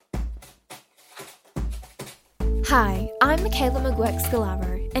Hi, I'm Michaela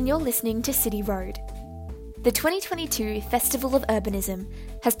McGuirk-Scalaro, and you're listening to City Road. The 2022 Festival of Urbanism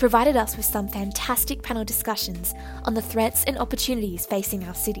has provided us with some fantastic panel discussions on the threats and opportunities facing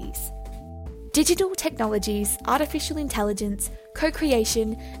our cities. Digital technologies, artificial intelligence,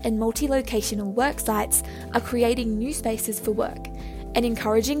 co-creation, and multi-locational work sites are creating new spaces for work and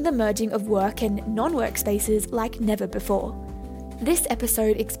encouraging the merging of work and non-work spaces like never before. This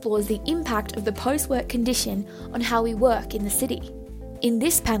episode explores the impact of the post-work condition on how we work in the city. In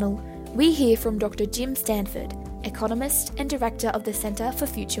this panel, we hear from Dr. Jim Stanford, Economist and Director of the Centre for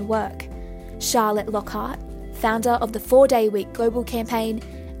Future Work, Charlotte Lockhart, founder of the 4-Day Week Global Campaign,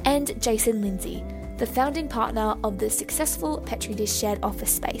 and Jason Lindsay, the founding partner of the successful Petridish Shared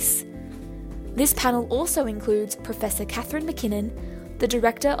Office Space. This panel also includes Professor Katharine McKinnon, the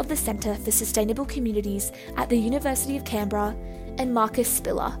Director of the Centre for Sustainable Communities at the University of Canberra, and Marcus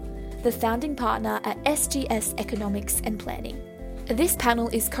Spiller, the founding partner at SGS Economics and Planning. This panel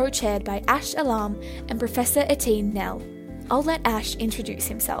is co-chaired by Ashraful Alam and Professor Etienne Nel. I'll let Ash introduce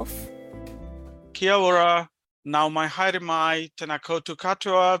himself. Kia ora, nau mai haere mai, tēnā koutou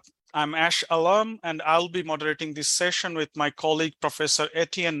katoa. I'm Ash Alam, and I'll be moderating this session with my colleague, Professor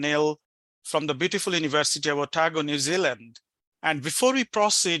Etienne Nel from the beautiful University of Otago, New Zealand. And before we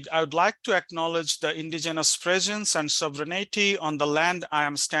proceed, I would like to acknowledge the Indigenous presence and sovereignty on the land I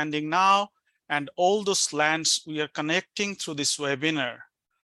am standing now, and all those lands we are connecting through this webinar.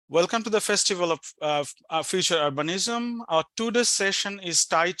 Welcome to the Festival of Future Urbanism. Our today's session is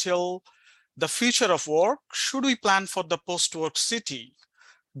titled, The Future of Work, Should We Plan for the Post-Work City?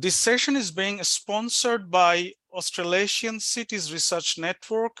 This session is being sponsored by Australasian Cities Research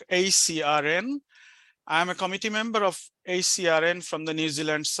Network, ACRN. I'm a committee member of ACRN from the New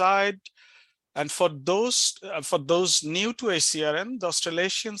Zealand side. And for those new to ACRN, the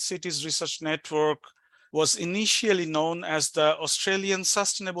Australasian Cities Research Network was initially known as the Australian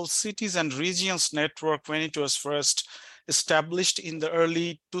Sustainable Cities and Regions Network when it was first established in the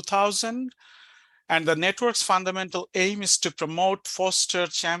early 2000s. And the network's fundamental aim is to promote, foster,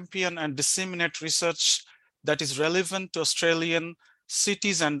 champion, and disseminate research that is relevant to Australian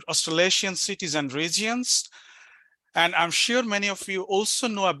cities and Australasian cities and regions. And I'm sure many of you also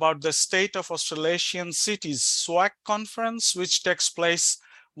know about the State of Australasian Cities SWAC conference, which takes place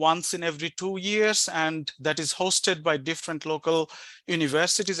once in every 2 years, and that is hosted by different local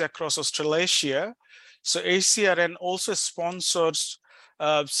universities across Australasia. So ACRN also sponsors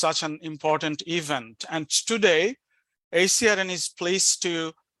such an important event. And today, ACRN is pleased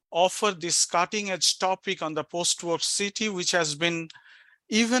to offer this cutting-edge topic on the post-work city, which has been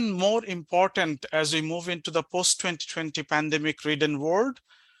even more important as we move into the post-2020 pandemic-ridden world.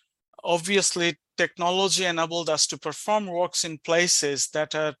 Obviously, technology enabled us to perform works in places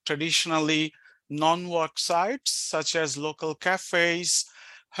that are traditionally non-work sites, such as local cafes,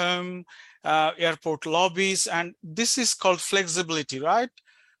 home, airport lobbies, and this is called flexibility, right?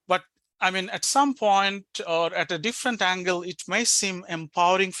 But I mean, at some point or at a different angle, it may seem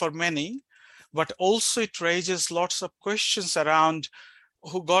empowering for many, but also it raises lots of questions around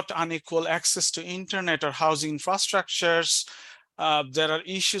who got unequal access to internet or housing infrastructures. There are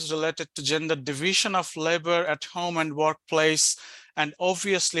issues related to gender division of labor at home and workplace, and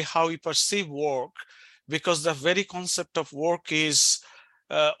obviously how we perceive work, because the very concept of work is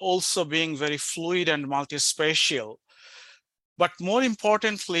also being very fluid and multispatial. But more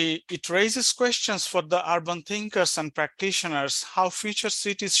importantly, it raises questions for the urban thinkers and practitioners, how future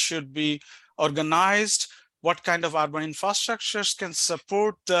cities should be organized, what kind of urban infrastructures can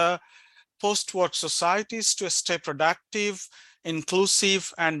support the post-work societies to stay productive,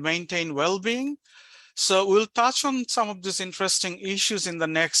 inclusive, and maintain well-being. So we'll touch on some of these interesting issues in the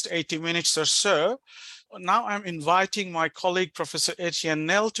next 80 minutes or so. Now I'm inviting my colleague, Professor Etienne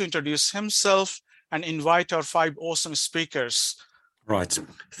Nel, to introduce himself and invite our 5 awesome speakers. Right.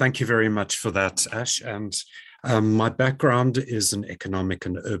 Thank you very much for that, Ash. And my background is in economic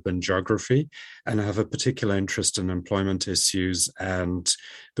and urban geography, and I have a particular interest in employment issues and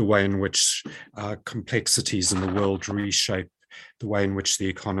the way in which complexities in the world reshape the way in which the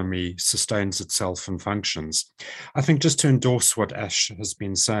economy sustains itself and functions. I think just to endorse what Ash has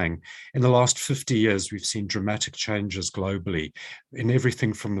been saying, in the last 50 years, we've seen dramatic changes globally in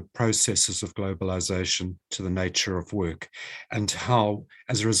everything from the processes of globalization to the nature of work, and how,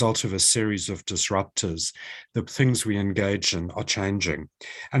 as a result of a series of disruptors, the things we engage in are changing.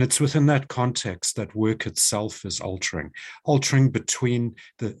 And it's within that context that work itself is altering in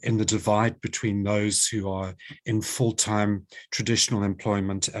the divide between those who are in full-time traditional traditional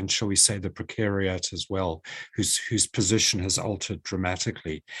employment and, shall we say, the precariat as well, whose position has altered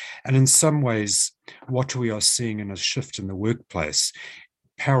dramatically. And in some ways, what we are seeing in a shift in the workplace,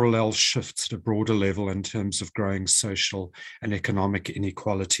 parallel shifts at a broader level in terms of growing social and economic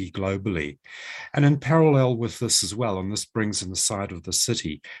inequality globally. And in parallel with this as well, and this brings in the side of the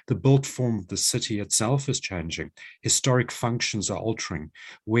city, the built form of the city itself is changing. Historic functions are altering.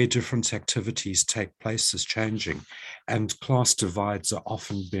 Where different activities take place is changing, and class divides are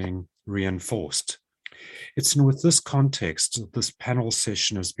often being reinforced. It's with this context that this panel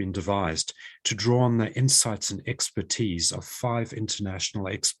session has been devised to draw on the insights and expertise of 5 international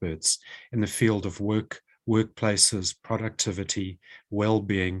experts in the field of work, workplaces, productivity,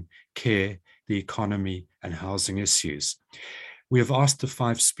 well-being, care, the economy, and housing issues. We have asked the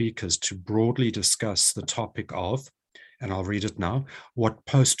 5 speakers to broadly discuss the topic of, and I'll read it now, what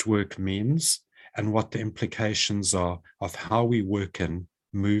post-work means and what the implications are of how we work in,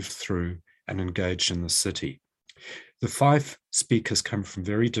 move through, and engage in the city. The 5 speakers come from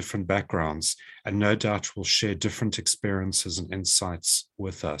very different backgrounds and no doubt will share different experiences and insights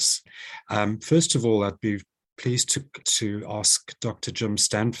with us. First of all, I'd be pleased to ask Dr. Jim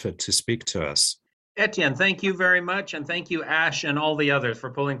Stanford to speak to us. Etienne, thank you very much, and thank you, Ash, and all the others for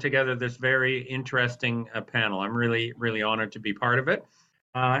pulling together this very interesting panel. I'm really, really honored to be part of it.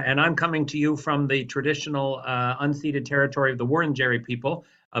 And I'm coming to you from the traditional unceded territory of the Wurundjeri people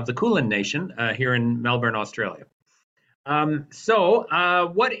of the Kulin Nation here in Melbourne, Australia.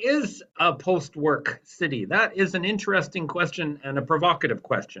 What is a post-work city? That is an interesting question and a provocative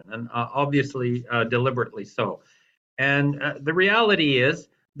question, and obviously deliberately so. And the reality is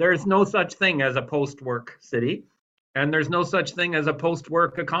there's no such thing as a post-work city, and there's no such thing as a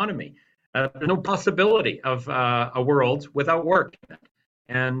post-work economy. There's no possibility of a world without work.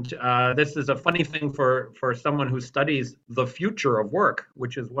 And this is a funny thing for someone who studies the future of work,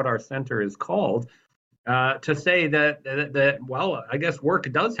 which is what our center is called, to say that, well, I guess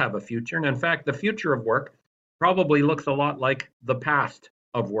work does have a future. And in fact, the future of work probably looks a lot like the past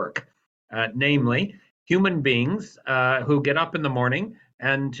of work, namely human beings who get up in the morning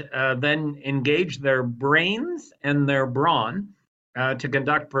and then engage their brains and their brawn to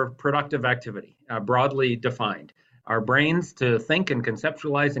conduct productive activity, broadly defined. Our brains to think and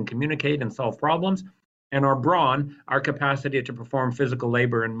conceptualize and communicate and solve problems, and our brawn, our capacity to perform physical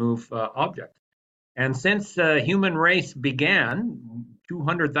labor and move objects. And since the human race began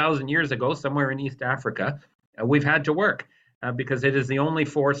 200,000 years ago, somewhere in East Africa, we've had to work because it is the only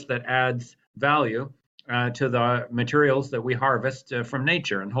force that adds value to the materials that we harvest from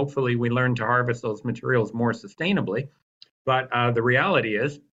nature. And hopefully we learn to harvest those materials more sustainably. But the reality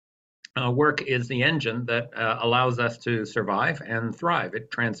is, work is the engine that allows us to survive and thrive. It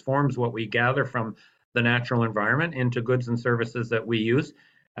transforms what we gather from the natural environment into goods and services that we use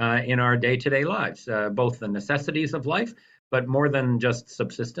in our day-to-day lives, both the necessities of life, but more than just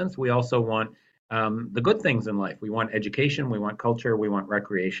subsistence. We also want the good things in life. We want education, we want culture, we want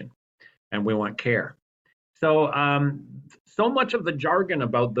recreation, and we want care. So much of the jargon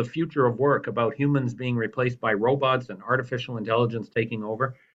about the future of work, about humans being replaced by robots and artificial intelligence taking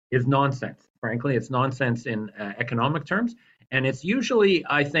over, is nonsense. Frankly, it's nonsense in economic terms, and it's usually,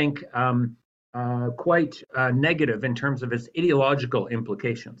 I think, quite negative in terms of its ideological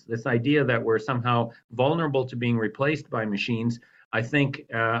implications. This idea that we're somehow vulnerable to being replaced by machines, I think,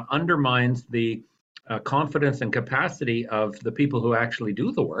 undermines the confidence and capacity of the people who actually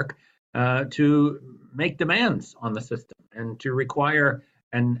do the work to make demands on the system and to require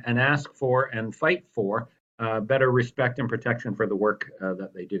and ask for and fight for better respect and protection for the work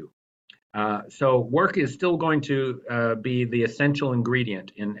that they do. So work is still going to be the essential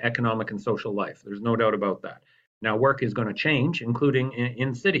ingredient in economic and social life. There's no doubt about that. Now, work is going to change, including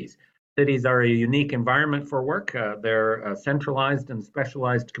in cities. Cities are a unique environment for work. They're centralized and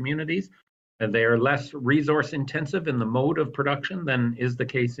specialized communities. They are less resource intensive in the mode of production than is the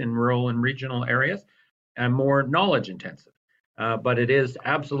case in rural and regional areas, and more knowledge intensive. But it is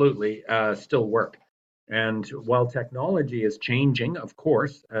absolutely still work. And while technology is changing, of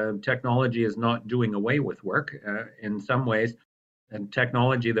course, technology is not doing away with work in some ways. And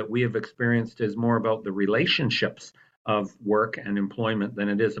technology that we have experienced is more about the relationships of work and employment than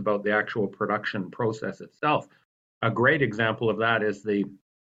it is about the actual production process itself. A great example of that is the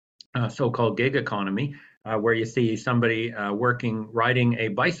so-called gig economy, where you see somebody riding a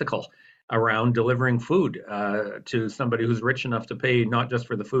bicycle around delivering food to somebody who's rich enough to pay not just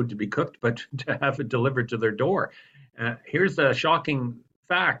for the food to be cooked, but to have it delivered to their door. Here's a shocking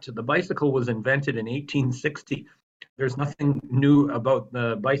fact. The bicycle was invented in 1860. There's nothing new about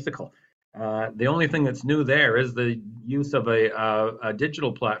the bicycle. The only thing that's new there is the use of a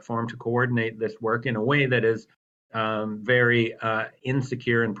digital platform to coordinate this work in a way that is very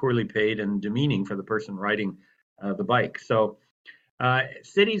insecure and poorly paid and demeaning for the person riding the bike. So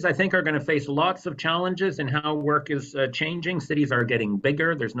cities, I think, are going to face lots of challenges in how work is changing. Cities are getting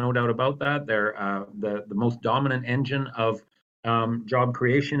bigger. There's no doubt about that. They're the most dominant engine of job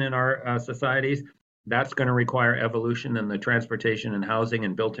creation in our societies. That's going to require evolution in the transportation and housing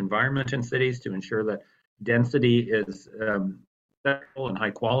and built environment in cities to ensure that density is acceptable and high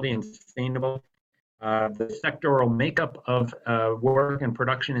quality and sustainable. The sectoral makeup of work and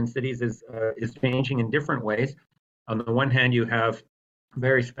production in cities is changing in different ways. On the one hand, you have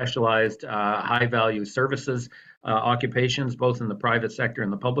very specialized, high-value services occupations, both in the private sector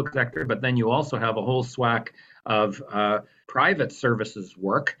and the public sector, but then you also have a whole swath of private services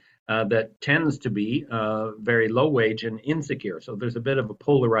work that tends to be very low wage and insecure. So there's a bit of a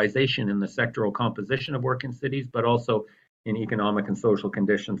polarization in the sectoral composition of work in cities, but also in economic and social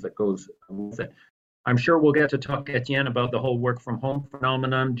conditions that goes with it. I'm sure we'll get to talk, Etienne, about the whole work from home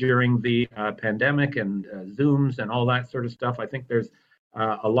phenomenon during the pandemic and Zooms and all that sort of stuff. I think there's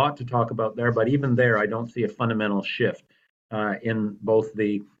a lot to talk about there, but even there, I don't see a fundamental shift in both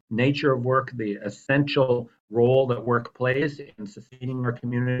the nature of work, the essential role that work plays in sustaining our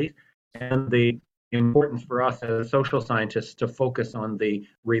communities, and the importance for us as social scientists to focus on the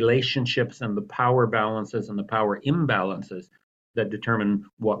relationships and the power balances and the power imbalances that determine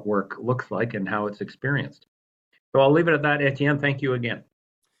what work looks like and how it's experienced. So I'll leave it at that, Etienne. Thank you again.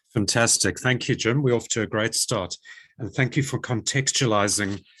 Fantastic. Thank you, Jim. We're off to a great start. And thank you for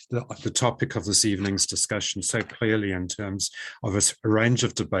contextualizing the topic of this evening's discussion so clearly in terms of a range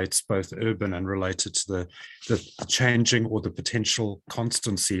of debates, both urban and related to the changing or the potential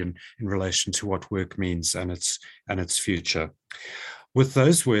constancy in relation to what work means and its future. With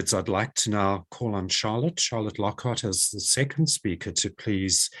those words, I'd like to now call on Charlotte Lockhart as the second speaker to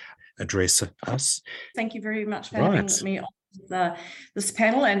please address us. Thank you very much for having me on this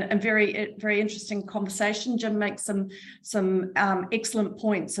panel, and very interesting conversation. Jim makes some excellent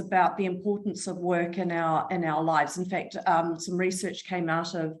points about the importance of work in our lives. In fact, some research came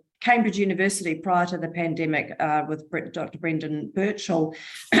out of Cambridge University prior to the pandemic with Dr. Brendan Birchall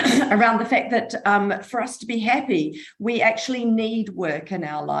around the fact that for us to be happy, we actually need work in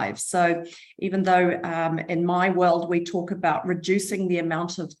our lives. So even though in my world we talk about reducing the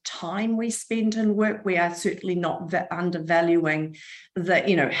amount of time we spend in work, we are certainly not undervaluing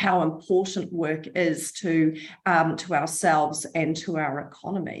how important work is to ourselves and to our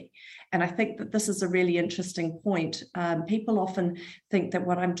economy. And I think that this is a really interesting point. People often think that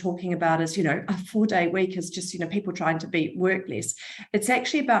what I'm talking about is, a 4-day week is just, people trying to be work less. It's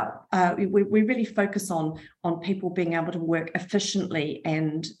actually about, we really focus on people being able to work efficiently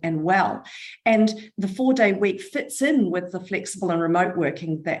and well. And the 4-day week fits in with the flexible and remote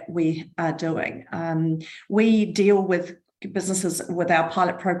working that we are doing. We deal with businesses with our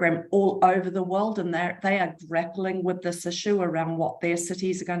pilot program all over the world, and they are grappling with this issue around what their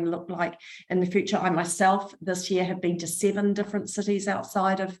cities are going to look like in the future. I myself this year have been to 7 different cities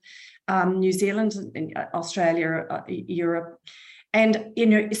outside of New Zealand, in Australia, Europe, and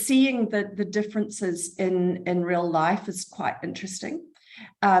seeing the differences in real life is quite interesting,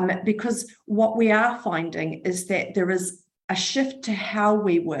 because what we are finding is that there is a shift to how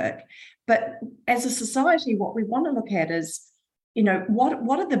we work. But as a society, what we want to look at is,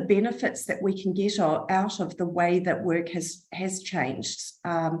 what are the benefits that we can get out of the way that work has changed?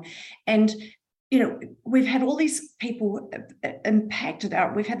 And we've had all these people impacted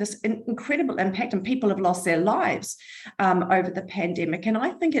out. We've had this incredible impact, and people have lost their lives over the pandemic. And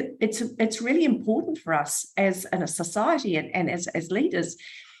I think it's really important for us as in a society and as leaders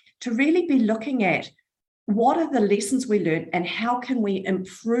to really be looking at what are the lessons we learned and how can we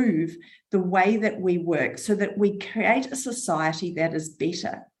improve the way that we work so that we create a society that is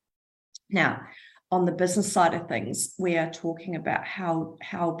better. Now, on the business side of things, we are talking about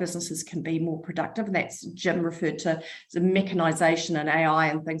how businesses can be more productive. And that's Jim referred to the mechanization and AI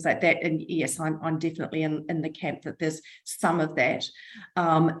and things like that. And yes, I'm definitely in the camp that there's some of that.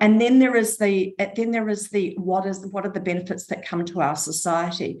 And then there is what are the benefits that come to our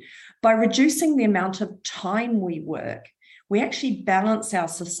society? By reducing the amount of time we work, we actually balance our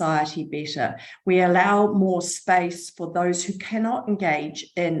society better. We allow more space for those who cannot engage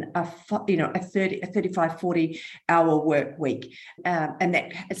in a 35, 40 hour work week. And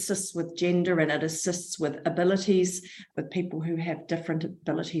that assists with gender, and it assists with abilities, with people who have different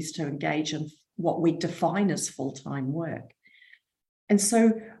abilities to engage in what we define as full-time work. And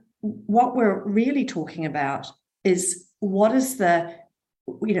so what we're really talking about is what is the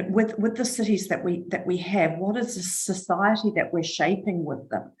with the cities that we have, what is the society that we're shaping with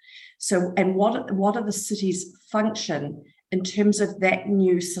them? So, and what are the cities' function in terms of that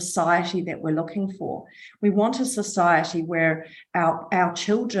new society that we're looking for? We want a society where our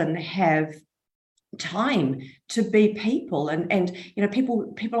children have time to be people, and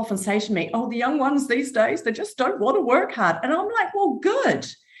people often say to me, oh, the young ones these days, they just don't want to work hard. And I'm like, well, good,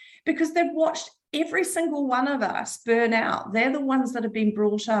 because they've watched every single one of us burn out. They're the ones that have been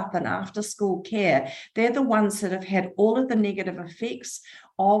brought up in after school care. They're the ones that have had all of the negative effects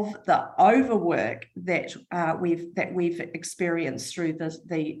of the overwork that we've experienced through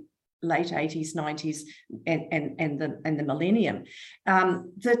the late 80s, 90s, and the millennium.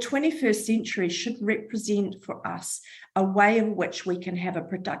 The 21st century should represent for us a way in which we can have a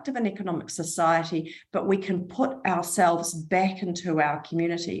productive and economic society, but we can put ourselves back into our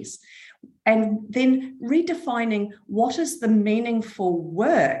communities. And then redefining what is the meaningful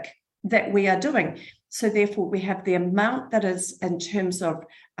work that we are doing. So therefore, we have the amount that is in terms of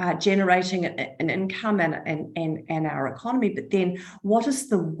generating an income and our economy, but then what is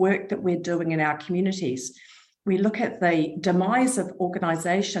the work that we're doing in our communities? We look at the demise of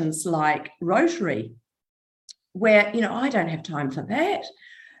organisations like Rotary, where, I don't have time for that.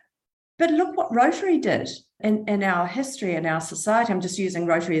 But look what Rotary did in our history and our society. I'm just using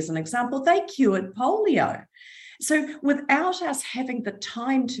Rotary as an example. They cured polio. So without us having the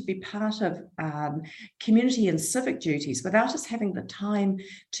time to be part of community and civic duties, without us having the time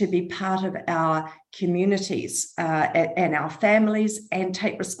to be part of our communities and our families and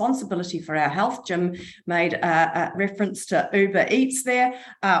take responsibility for our health. Jim made a reference to Uber Eats there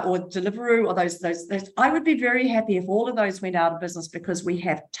or Deliveroo or those. I would be very happy if all of those went out of business, because we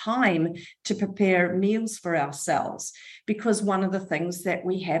have time to prepare meals for ourselves. Because one of the things that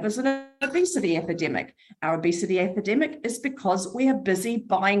we have is an obesity epidemic. Our obesity epidemic is because we are busy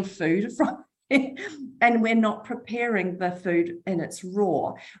buying food from and we're not preparing the food in its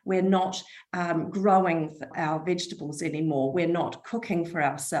raw. We're not growing our vegetables anymore. We're not cooking for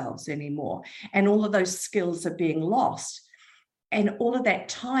ourselves anymore. And all of those skills are being lost. And all of that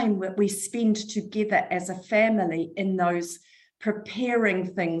time that we spend together as a family in those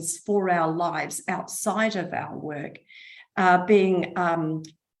preparing things for our lives outside of our work, being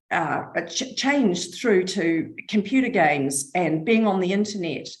changed through to computer games and being on the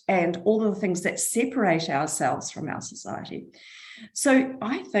internet and all of the things that separate ourselves from our society. So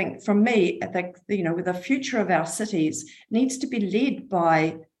I think, from me, the future of our cities needs to be led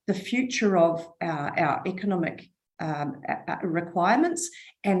by the future of our economic requirements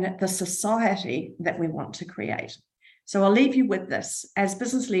and the society that we want to create. So I'll leave you with this. As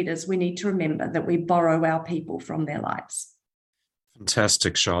business leaders, we need to remember that we borrow our people from their lives.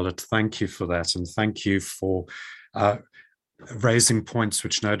 Fantastic, Charlotte. Thank you for that. And thank you for raising points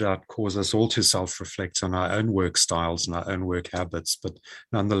which no doubt cause us all to self-reflect on our own work styles and our own work habits, but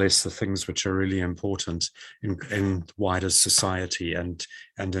nonetheless, the things which are really important in wider society and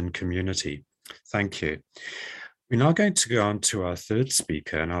in community. Thank you. We're now going to go on to our third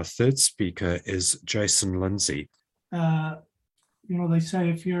speaker, and our third speaker is Jason Lindsay. They say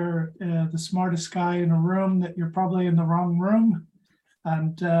if you're the smartest guy in a room, that you're probably in the wrong room.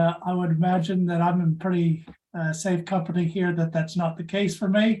 And I would imagine that I'm in pretty safe company here, that's not the case for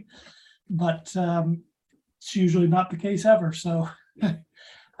me, but it's usually not the case ever. So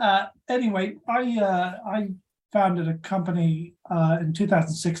anyway, I founded a company in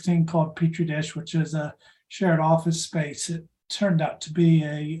 2016 called Petridish, which is a shared office space. It turned out to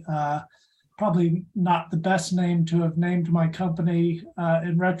be probably not the best name to have named my company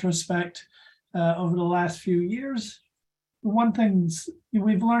in retrospect over the last few years. One thing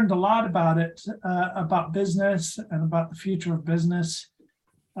we've learned a lot about it, about business and about the future of business,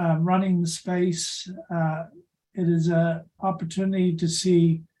 running the space. It is an opportunity to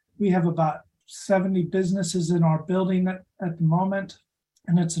see, we have about 70 businesses in our building at the moment,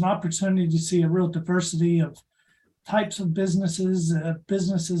 and it's an opportunity to see a real diversity of types of businesses,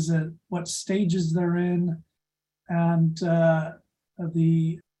 at what stages they're in, and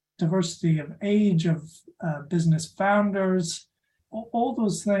the diversity of age of business founders, all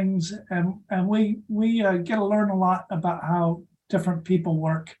those things, and we get to learn a lot about how different people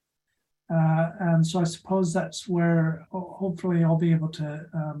work, and so I suppose that's where hopefully I'll be able to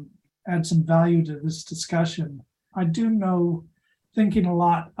add some value to this discussion. I do know, thinking a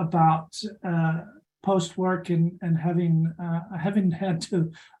lot about post-work and having had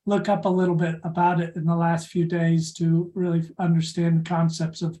to look up a little bit about it in the last few days to really understand the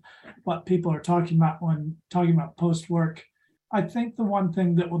concepts of what people are talking about when talking about post-work. I think the one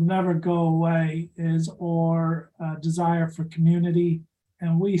thing that will never go away is our desire for community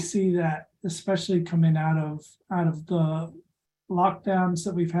And we see that especially coming out of the lockdowns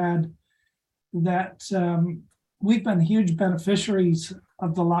that we've had, that we've been huge beneficiaries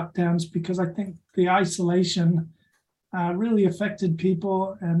of the lockdowns, because I think the isolation really affected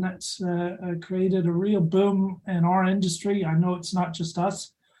people, and that's created a real boom in our industry. I know it's not just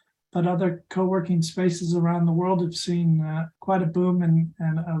us, but other co-working spaces around the world have seen quite a boom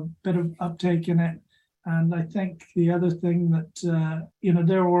and a bit of uptake in it. And I think the other thing that,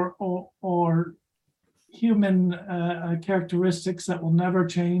 there are human characteristics that will never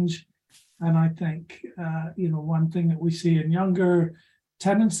change. And I think, one thing that we see in younger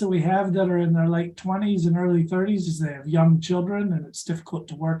tenants that we have that are in their late 20s and early 30s is they have young children, and it's difficult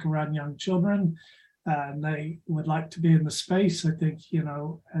to work around young children. And they would like to be in the space. I think,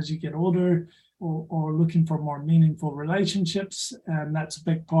 as you get older or looking for more meaningful relationships, and that's a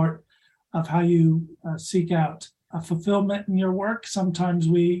big part of how you seek out a fulfillment in your work. Sometimes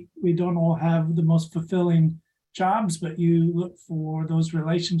we don't all have the most fulfilling jobs, but you look for those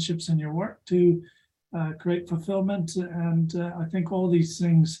relationships in your work to create fulfillment. And I think all these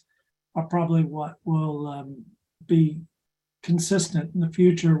things are probably what will be consistent in the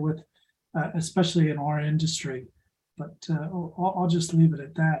future with, especially in our industry. But I'll just leave it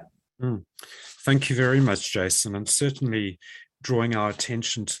at that. Thank you very much, Jason. And certainly drawing our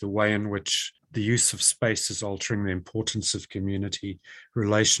attention to the way in which the use of space is altering the importance of community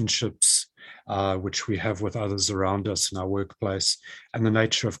relationships, which we have with others around us in our workplace, and the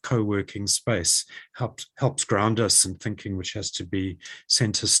nature of co-working space helps ground us in thinking, which has to be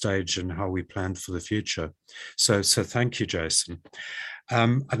center stage in how we plan for the future. So thank you, Jason.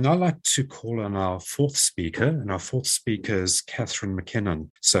 I'd now like to call on our fourth speaker, and our fourth speaker is Katharine McKinnon.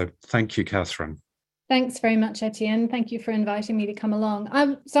 So thank you, Katharine. Thanks very much, Etienne. Thank you for inviting me to come along.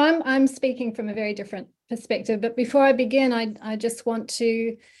 I'm speaking from a very different perspective, but before I begin, I just want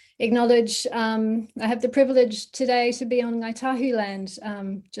to acknowledge I have the privilege today to be on Ngaitahu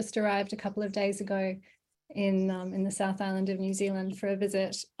land. Just arrived a couple of days ago in the South Island of New Zealand for a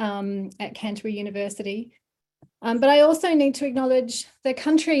visit at Canterbury University. But I also need to acknowledge the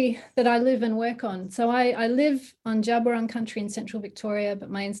country that I live and work on. So I live on Djabwurrung country in central Victoria,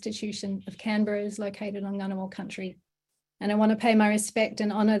 but my institution of Canberra is located on Ngunnawal country. And I want to pay my respect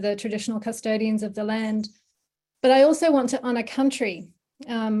and honour the traditional custodians of the land. But I also want to honour country.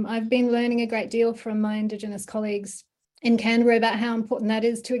 I've been learning a great deal from my Indigenous colleagues in Canberra about how important that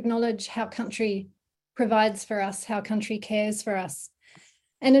is, to acknowledge how country provides for us, how country cares for us.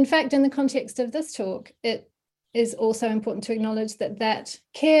 And in fact, in the context of this talk, it is also important to acknowledge that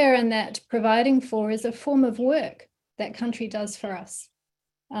care and that providing for is a form of work that country does for us.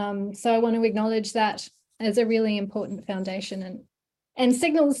 So I want to acknowledge that as a really important foundation and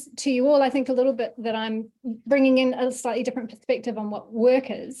signals to you all, I think, a little bit that I'm bringing in a slightly different perspective on what work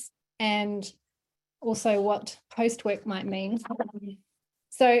is and also what post-work might mean.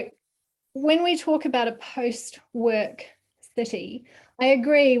 So when we talk about a post-work city, I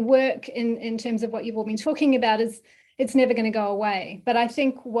agree, work in terms of what you've all been talking about is it's never going to go away. But I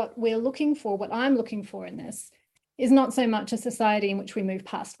think what we're looking for, what I'm looking for in this, is not so much a society in which we move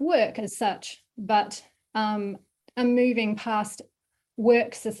past work as such, but a moving past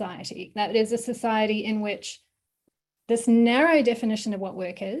work society. That is a society in which this narrow definition of what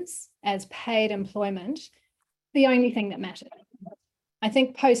work is, as paid employment, the only thing that matters. I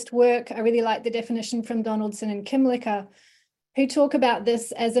think post-work, I really like the definition from Donaldson and Kimlicker, who talk about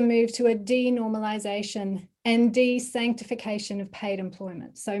this as a move to a denormalization and de-sanctification of paid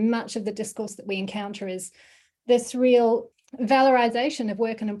employment. So much of the discourse that we encounter is this real valorization of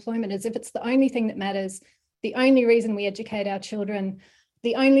work and employment as if it's the only thing that matters, the only reason we educate our children,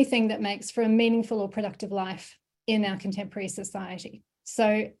 the only thing that makes for a meaningful or productive life in our contemporary society.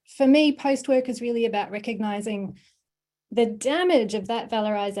 So for me, post-work is really about recognizing the damage of that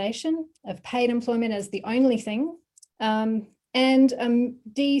valorization of paid employment as the only thing, and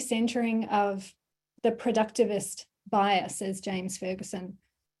decentering of the productivist bias, as James Ferguson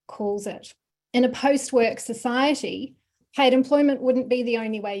calls it. In a post-work society, paid employment wouldn't be the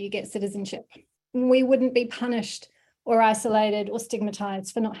only way you get citizenship. We wouldn't be punished or isolated or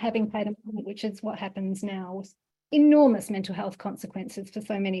stigmatized for not having paid employment, which is what happens now with enormous mental health consequences for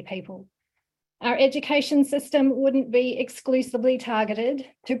so many people. Our education system wouldn't be exclusively targeted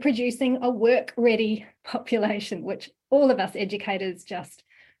to producing a work-ready population, which all of us educators just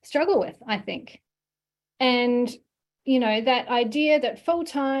struggle with, I think. And, that idea that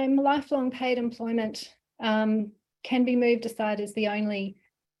full-time, lifelong paid employment can be moved aside as the only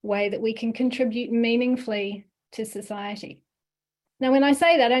way that we can contribute meaningfully to society. Now, when I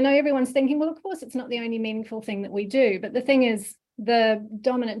say that, I know everyone's thinking, well, of course, it's not the only meaningful thing that we do. But the thing is, the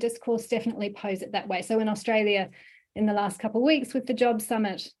dominant discourse definitely pose it that way. So in Australia, in the last couple of weeks with the Jobs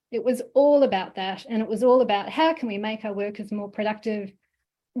Summit, it was all about that. And it was all about how can we make our workers more productive,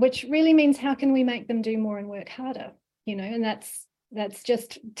 which really means how can we make them do more and work harder, and that's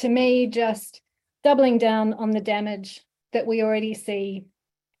just, to me, just doubling down on the damage that we already see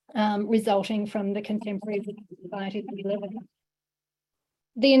resulting from the contemporary society that we live in.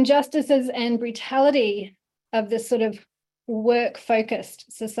 The injustices and brutality of this sort of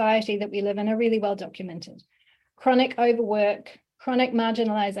work-focused society that we live in are really well documented. Chronic overwork, chronic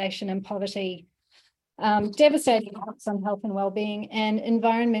marginalisation and poverty, devastating impacts on health and well-being, and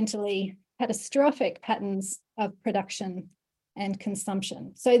environmentally catastrophic patterns of production and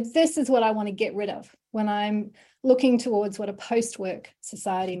consumption. So this is what I want to get rid of when I'm looking towards what a post-work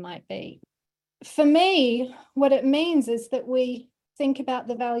society might be. For me, what it means is that we think about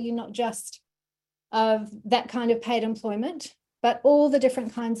the value not just of that kind of paid employment, but all the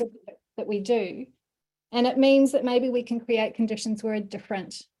different kinds of work that we do. And it means that maybe we can create conditions where a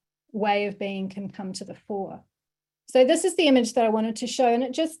different way of being can come to the fore. So this is the image that I wanted to show, and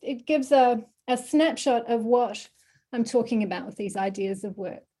it gives a snapshot of what I'm talking about with these ideas of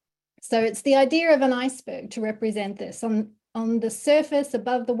work. So it's the idea of an iceberg to represent this. On the surface,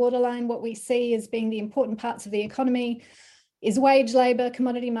 above the waterline, what we see as being the important parts of the economy is wage labour,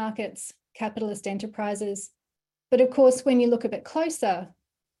 commodity markets, capitalist enterprises. But of course, when you look a bit closer,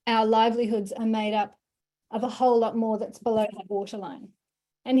 our livelihoods are made up of a whole lot more that's below that waterline.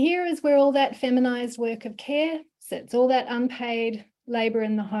 And here is where all that feminised work of care sits, all that unpaid labour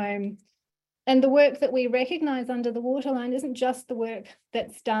in the home. And the work that we recognise under the waterline isn't just the work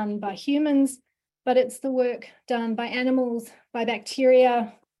that's done by humans, but it's the work done by animals, by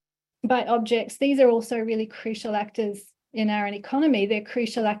bacteria, by objects. These are also really crucial actors in our economy. They're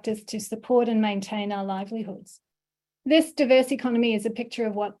crucial actors to support and maintain our livelihoods. This diverse economy is a picture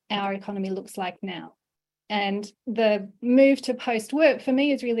of what our economy looks like now. And the move to post-work, for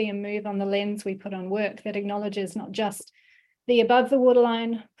me, is really a move on the lens we put on work that acknowledges not just the above the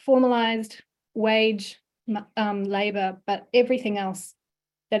waterline, formalised wage labour, but everything else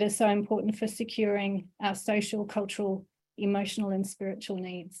that is so important for securing our social, cultural, emotional and spiritual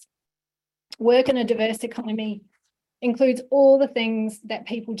needs. Work in a diverse economy includes all the things that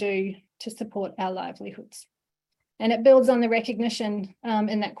people do to support our livelihoods. And it builds on the recognition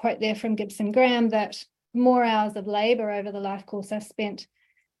in that quote there from Gibson Graham that more hours of labour over the life course are spent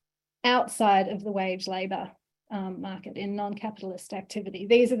outside of the wage labour market in non-capitalist activity.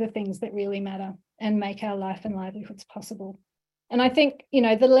 These are the things that really matter and make our life and livelihoods possible. And I think,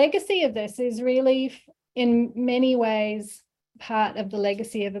 the legacy of this is really, in many ways, part of the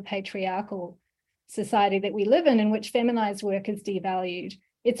legacy of a patriarchal society that we live in which feminised work is devalued.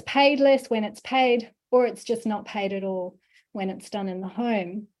 It's paid less when it's paid, or it's just not paid at all when it's done in the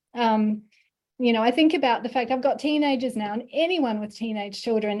home. I think about the fact I've got teenagers now, and anyone with teenage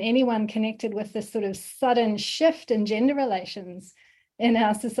children, anyone connected with this sort of sudden shift in gender relations in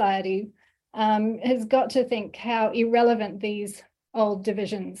our society has got to think how irrelevant these old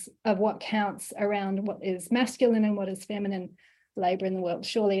divisions of what counts around what is masculine and what is feminine labour in the world.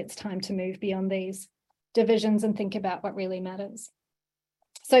 Surely it's time to move beyond these divisions and think about what really matters.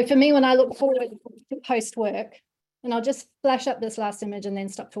 So for me, when I look forward to post-work, and I'll just flash up this last image and then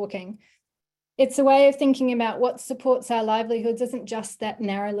stop talking, it's a way of thinking about what supports our livelihoods isn't just that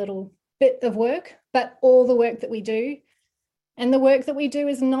narrow little bit of work, but all the work that we do. And the work that we do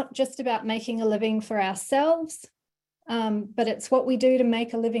is not just about making a living for ourselves, but it's what we do to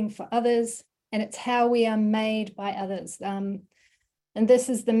make a living for others, and it's how we are made by others. And this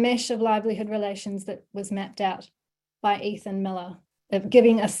is the mesh of livelihood relations that was mapped out by Eteigne Miller, of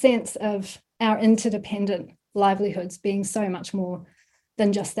giving a sense of our interdependent livelihoods being so much more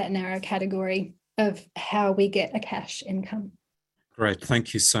than just that narrow category of how we get a cash income. Great.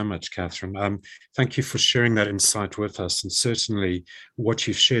 Thank you so much, Katharine. Thank you for sharing that insight with us, and certainly what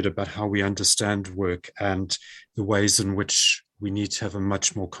you've shared about how we understand work and the ways in which we need to have a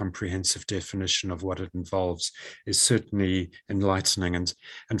much more comprehensive definition of what it involves is certainly enlightening.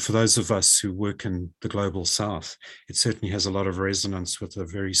 And for those of us who work in the global south, it certainly has a lot of resonance with the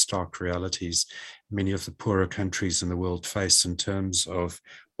very stark realities many of the poorer countries in the world face in terms of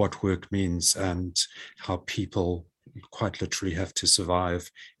what work means and how people quite literally have to survive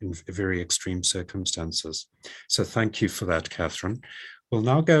in very extreme circumstances. So thank you for that, Katharine. We'll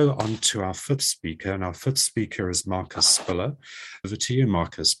now go on to our fifth speaker, and our fifth speaker is Marcus Spiller. Over to you,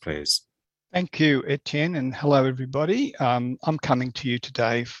 Marcus, please. Thank you, Etienne, and hello, everybody. I'm coming to you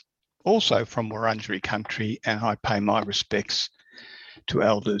today also from Wurundjeri country, and I pay my respects to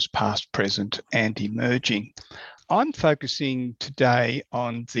elders past, present, and emerging. I'm focusing today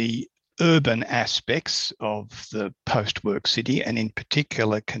on the urban aspects of the post-work city, and in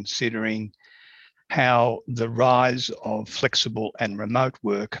particular considering how the rise of flexible and remote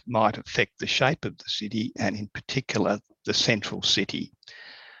work might affect the shape of the city, and in particular the central city.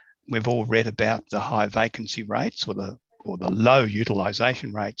 We've all read about the high vacancy rates or the low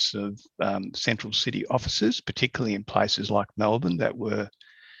utilisation rates of central city offices, particularly in places like Melbourne that were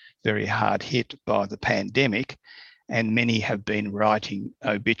very hard hit by the pandemic, and many have been writing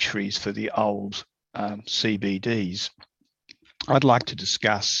obituaries for the old CBDs. I'd like to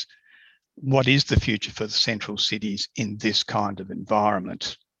discuss what is the future for the central cities in this kind of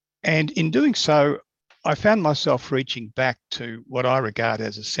environment. And in doing so, I found myself reaching back to what I regard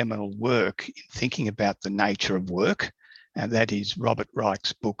as a seminal work in thinking about the nature of work, and that is Robert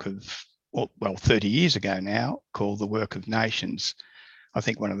Reich's book of, 30 years ago now, called The Work of Nations. I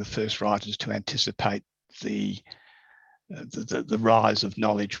think one of the first writers to anticipate the rise of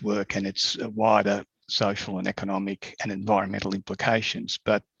knowledge work and its wider social and economic and environmental implications.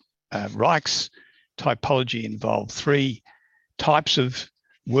 But Reich's typology involved three types of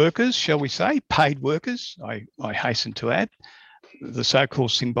workers, shall we say, paid workers, I hasten to add. The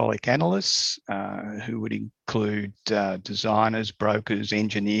so-called symbolic analysts, who would include designers, brokers,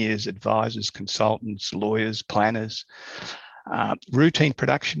 engineers, advisors, consultants, lawyers, planners. Routine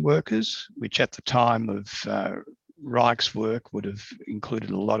production workers, which at the time of Reich's work would have included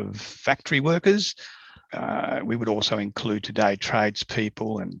a lot of factory workers. We would also include today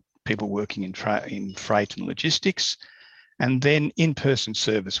tradespeople and people working in freight and logistics, and then in-person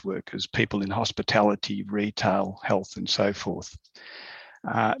service workers, people in hospitality, retail, health, and so forth.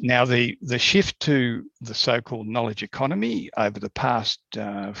 Now, the shift to the so-called knowledge economy over the past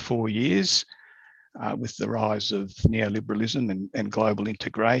 4 years, with the rise of neoliberalism and global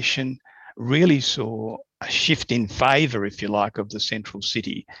integration, really saw a shift in favour, if you like, of the central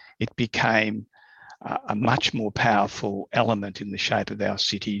city. It became a much more powerful element in the shape of our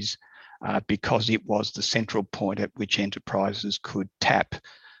cities because it was the central point at which enterprises could tap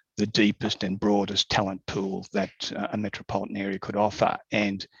the deepest and broadest talent pool that a metropolitan area could offer.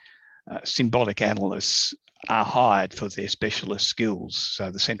 And symbolic analysts are hired for their specialist skills. So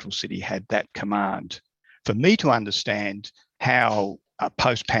the central city had that command. For me to understand how a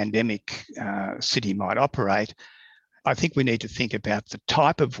post-pandemic city might operate, I think we need to think about the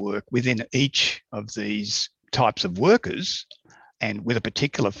type of work within each of these types of workers, and with a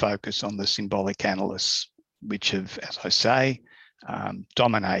particular focus on the symbolic analysts, which have, as I say,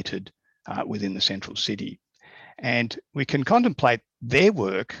 dominated within the central city. And we can contemplate their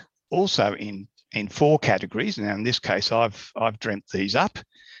work also in 4 categories. Now, in this case, I've dreamt these up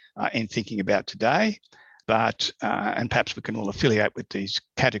in thinking about today, but and perhaps we can all affiliate with these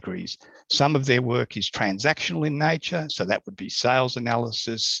categories. Some of their work is transactional in nature, so that would be sales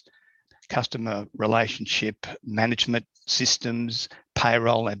analysis, customer relationship management systems,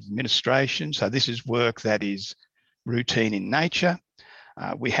 payroll and administration. So this is work that is routine in nature.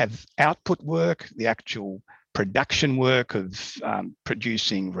 We have output work, the actual production work of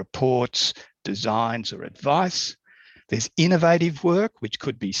producing reports, designs or advice. There's innovative work, which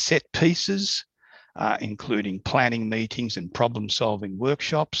could be set pieces, including planning meetings and problem-solving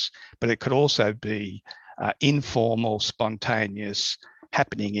workshops, but it could also be informal, spontaneous,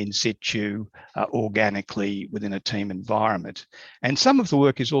 happening in situ, organically within a team environment. And some of the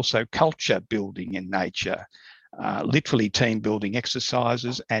work is also culture building in nature, literally team building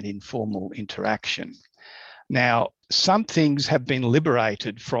exercises and informal interaction. Now, some things have been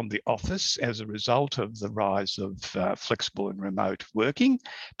liberated from the office as a result of the rise of flexible and remote working,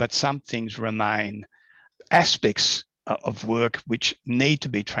 but some things remain aspects of work which need to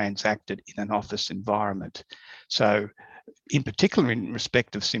be transacted in an office environment. So, in particular, in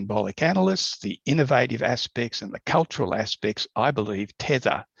respect of symbolic analysts, the innovative aspects and the cultural aspects, I believe,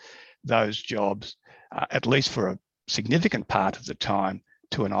 tether those jobs, at least for a significant part of the time,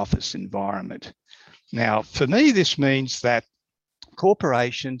 to an office environment. Now, for me, this means that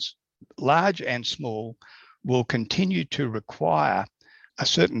corporations, large and small, will continue to require a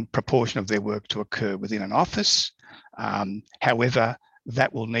certain proportion of their work to occur within an office. However,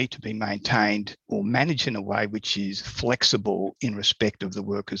 that will need to be maintained or managed in a way which is flexible in respect of the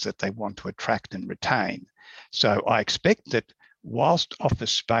workers that they want to attract and retain. So I expect that whilst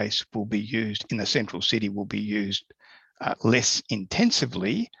office space will be used in the central city will be used less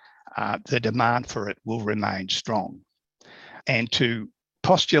intensively, the demand for it will remain strong. And to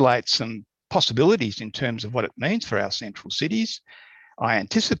postulate some possibilities in terms of what it means for our central cities, I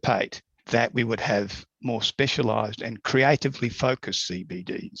anticipate that we would have more specialised and creatively focused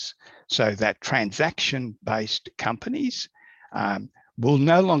CBDs, so that transaction-based companies will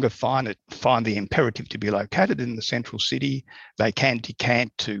no longer find the imperative to be located in the central city. They can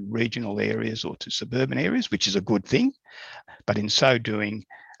decant to regional areas or to suburban areas, which is a good thing, but in so doing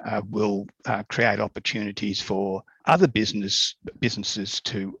will create opportunities for other businesses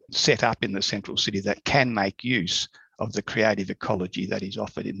to set up in the central city that can make use of the creative ecology that is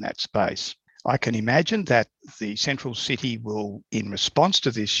offered in that space. I can imagine that the central city will, in response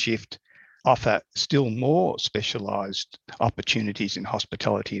to this shift, offer still more specialised opportunities in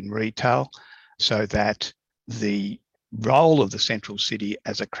hospitality and retail, so that the role of the central city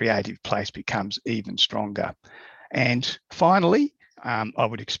as a creative place becomes even stronger. And finally, I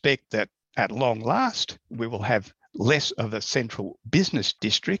would expect that at long last, we will have less of a central business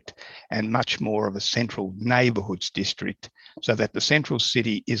district and much more of a central neighbourhoods district, so that the central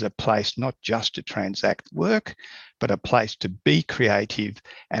city is a place not just to transact work, but a place to be creative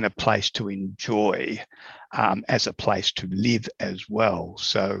and a place to enjoy, as a place to live as well.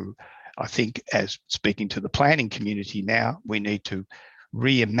 So I think, as speaking to the planning community now, we need to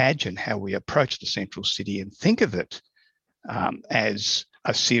reimagine how we approach the central city and think of it as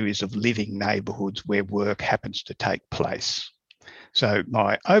a series of living neighbourhoods where work happens to take place. So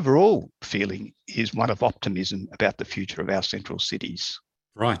my overall feeling is one of optimism about the future of our central cities.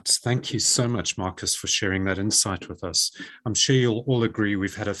 Right. Thank you so much, Marcus, for sharing that insight with us. I'm sure you'll all agree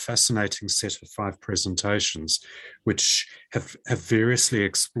we've had a fascinating set of 5 presentations, which have variously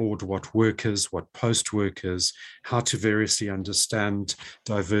explored what work is, what post-work is, how to variously understand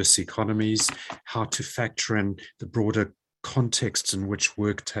diverse economies, how to factor in the broader contexts in which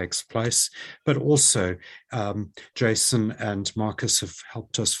work takes place, but also Jason and Marcus have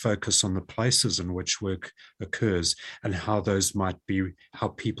helped us focus on the places in which work occurs and how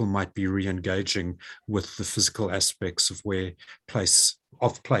people might be re-engaging with the physical aspects of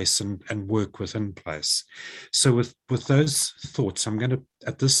place and work within place. So with those thoughts, I'm going to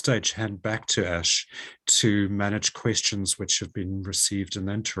at this stage hand back to Ash to manage questions which have been received in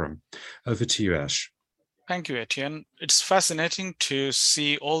the interim. Over to you, Ash. Thank you, Etienne. It's fascinating to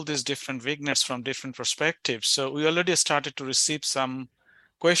see all these different vignettes from different perspectives. So we already started to receive some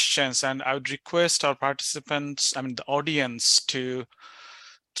questions, and I would request our participants, the audience, to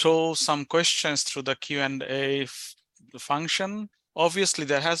throw some questions through the Q&A function. Obviously,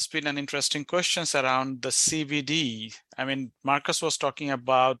 there has been an interesting questions around the CBD. Marcus was talking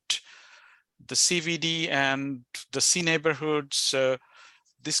about the CBD and the C neighborhoods.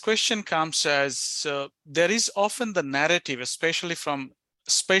 This question comes as there is often the narrative, especially from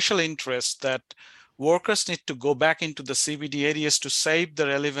special interest, that workers need to go back into the CBD areas to save the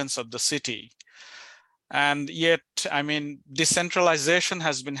relevance of the city. And yet, decentralization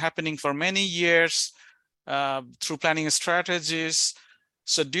has been happening for many years through planning strategies.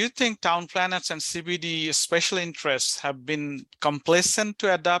 So do you think town planners and CBD special interests have been complacent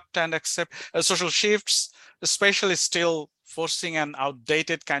to adapt and accept social shifts, especially still forcing an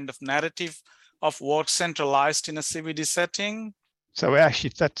outdated kind of narrative of work centralized in a CBD setting? So Ash,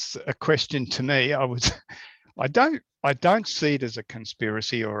 if that's a question to me, I don't see it as a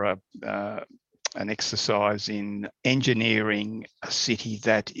conspiracy or an exercise in engineering a city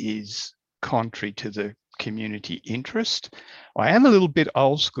that is contrary to the community interest. I am a little bit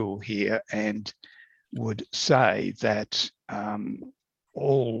old school here and would say that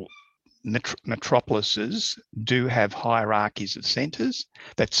all metropolises do have hierarchies of centres,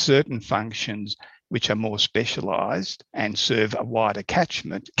 that certain functions which are more specialised and serve a wider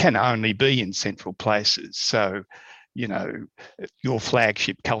catchment can only be in central places. So, your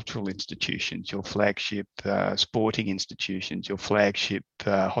flagship cultural institutions, your flagship sporting institutions, your flagship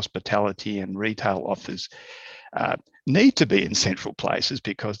hospitality and retail offers need to be in central places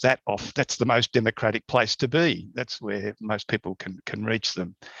because that's the most democratic place to be. That's where most people can reach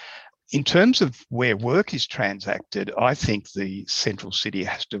them. In terms of where work is transacted, I think the central city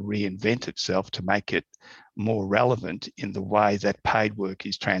has to reinvent itself to make it more relevant in the way that paid work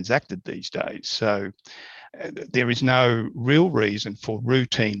is transacted these days. So there is no real reason for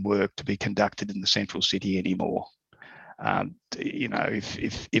routine work to be conducted in the central city anymore.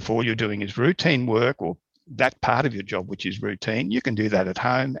 If all you're doing is routine work, or that part of your job which is routine, you can do that at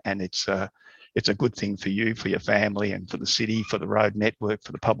home, and it's a good thing for you, for your family, and for the city, for the road network,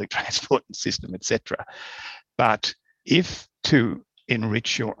 for the public transport system, etc. But if to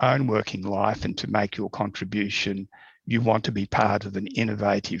enrich your own working life and to make your contribution, you want to be part of an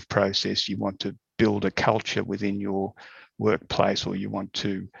innovative process, you want to build a culture within your workplace, or you want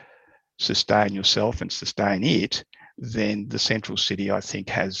to sustain yourself and sustain it, then the central city, I think,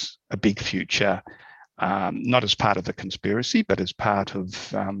 has a big future, not as part of the conspiracy, but as part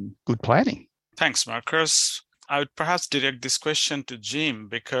of good planning. Thanks, Marcus. I would perhaps direct this question to Jim,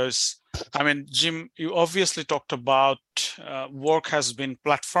 because, Jim, you obviously talked about work has been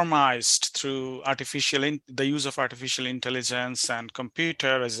platformized through the use of artificial intelligence and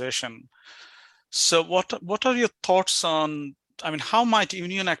computerization. So what are your thoughts on, how might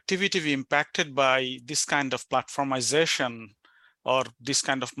union activity be impacted by this kind of platformization or this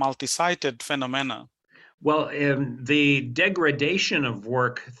kind of multi-sited phenomena? Well, the degradation of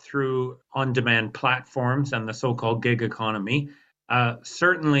work through on-demand platforms and the so-called gig economy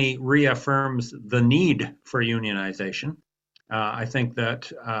certainly reaffirms the need for unionization. I think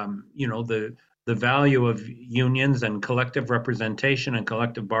that the value of unions and collective representation and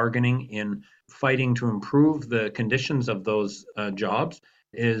collective bargaining in fighting to improve the conditions of those jobs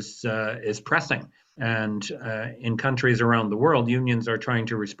is pressing. And in countries around the world, unions are trying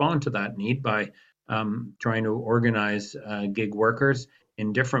to respond to that need by trying to organize gig workers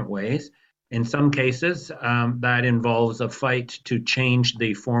in different ways. In some cases, that involves a fight to change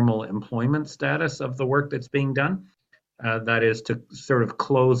the formal employment status of the work that's being done. That is to sort of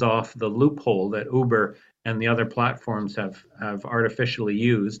close off the loophole that Uber and the other platforms have artificially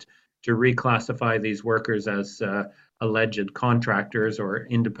used to reclassify these workers as alleged contractors or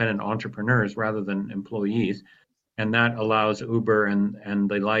independent entrepreneurs rather than employees. And that allows Uber and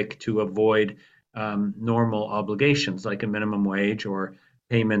the like to avoid normal obligations like a minimum wage or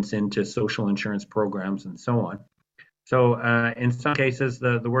payments into social insurance programs and so on. So in some cases,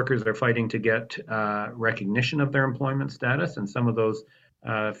 the workers are fighting to get recognition of their employment status, and some of those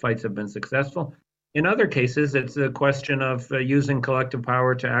fights have been successful. In other cases, it's a question of using collective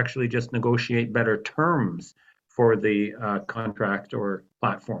power to actually just negotiate better terms for the contract or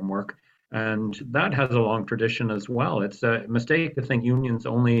platform work. And that has a long tradition as well. It's a mistake to think unions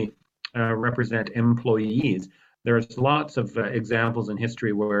only represent employees. There's lots of examples in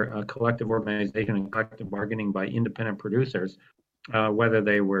history where collective organization and collective bargaining by independent producers, whether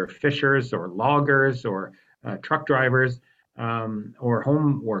they were fishers or loggers or truck drivers or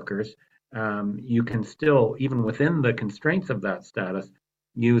home workers, you can still, even within the constraints of that status,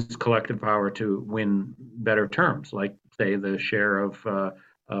 use collective power to win better terms, like, say, the share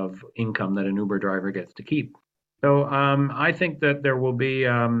of income that an Uber driver gets to keep. So I think that there will be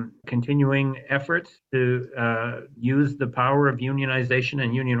continuing efforts to use the power of unionization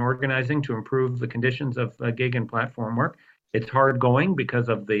and union organizing to improve the conditions of gig and platform work. It's hard going because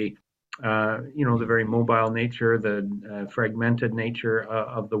of the the very mobile nature, the fragmented nature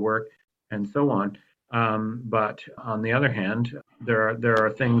of the work, and so on. But on the other hand, there are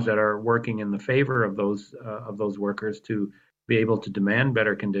things that are working in the favor of those workers to be able to demand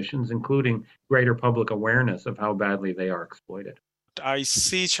better conditions, including greater public awareness of how badly they are exploited. I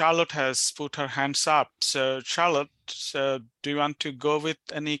see Charlotte has put her hands up. So Charlotte, do you want to go with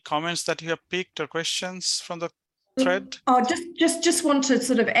any comments that you have picked or questions from the thread? Oh, just want to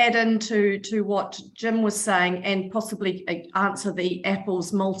sort of add into what Jim was saying and possibly answer the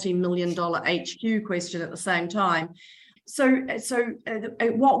Apple's multi-million-dollar HQ question at the same time. So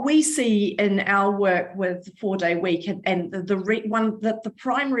what we see in our work with 4-day week and the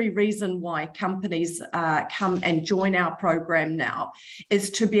primary reason why companies come and join our program now is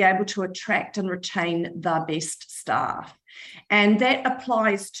to be able to attract and retain the best staff. And that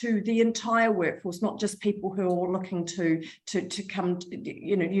applies to the entire workforce, not just people who are looking to come,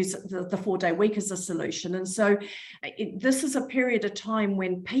 use the 4-day week as a solution. And so this is a period of time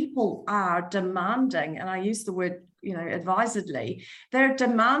when people are demanding, and I use the word advisedly, they're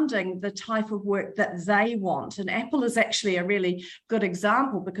demanding the type of work that they want. And Apple is actually a really good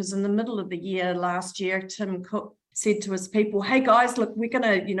example, because in the middle of the year last year, Tim Cook said to his people, hey guys, look, we're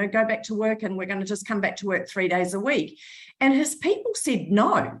going to, go back to work, and we're going to just come back to work 3 days a week. And his people said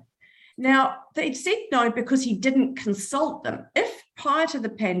no. Now, they said no because he didn't consult them. If prior to the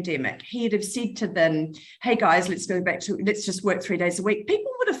pandemic, he'd have said to them, hey guys, let's just work 3 days a week,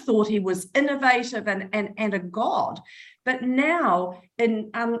 people would have thought he was innovative and a god. But now,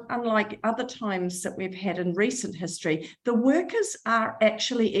 unlike other times that we've had in recent history, the workers are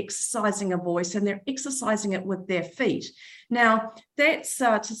actually exercising a voice, and they're exercising it with their feet. Now, that's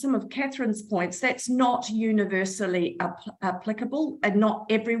to some of Katharine's points, that's not universally applicable, and not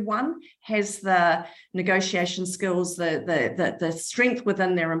everyone has the negotiation skills, the strength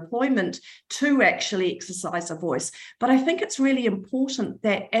within their employment to actually exercise a voice. But I think it's really important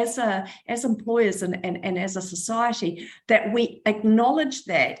that as employers and as a society, that we acknowledge acknowledge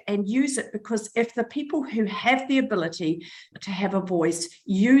that and use it, because if the people who have the ability to have a voice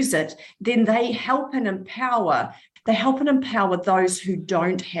use it, then they help and empower those who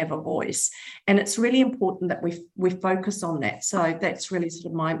don't have a voice. And it's really important that we focus on that. So that's really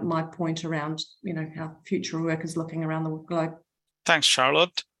sort of my point around, how future work is looking around the globe. Thanks,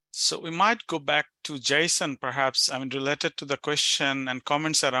 Charlotte. So we might go back to Jason, perhaps, related to the question and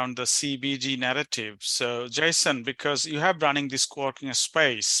comments around the CBG narrative. So Jason, because you have running this co-working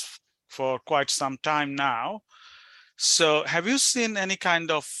space for quite some time now, so have you seen any kind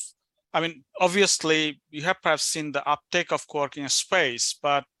of, obviously you have perhaps seen the uptake of co-working space,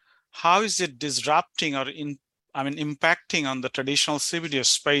 but how is it disrupting or impacting on the traditional CBD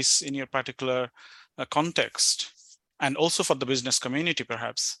space in your particular context? And also for the business community,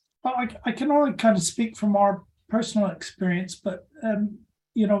 perhaps? Well, I can only kind of speak from our personal experience, but,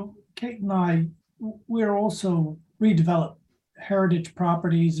 Kate and I, we're also redeveloped heritage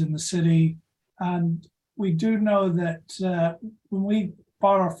properties in the city. And we do know that when we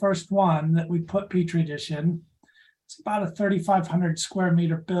bought our first one that we put Petridish in, it's about a 3,500 square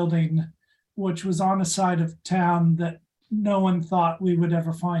meter building, which was on a side of town that no one thought we would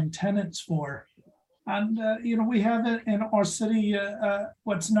ever find tenants for. And, we have it in our city,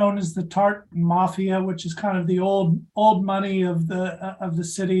 what's known as the Tart Mafia, which is kind of the old money of the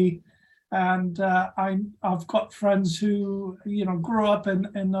city. And I've got friends who, grew up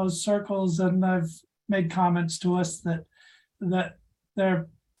in those circles, and have made comments to us that their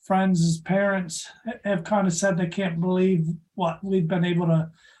friends' parents have kind of said they can't believe what we've been able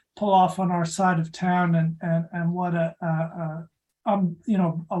to pull off on our side of town, and what a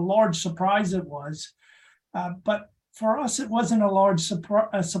large surprise it was. But for us, it wasn't a large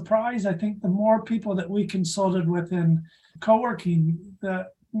surprise. I think the more people that we consulted with in co-working,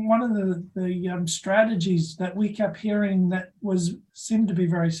 one of the strategies that we kept hearing that seemed to be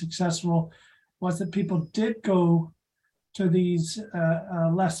very successful was that people did go to these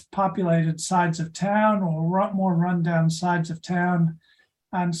less populated sides of town, or more rundown sides of town,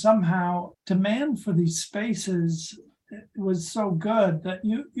 and somehow demand for these spaces was so good that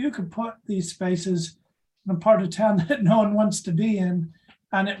you could put these spaces in a part of town that no one wants to be in,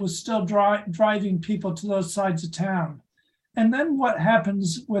 and it was still driving people to those sides of town. And then what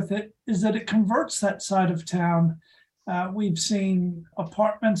happens with it is that it converts that side of town. We've seen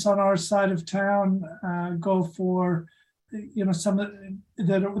apartments on our side of town go for, some of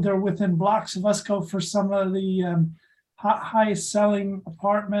they're within blocks of us, go for some of the highest selling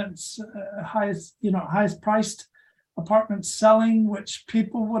apartments, highest priced apartments selling, which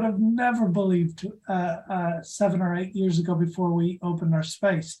people would have never believed 7 or 8 years ago before we opened our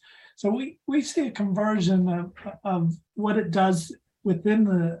space. So we see a conversion of what it does within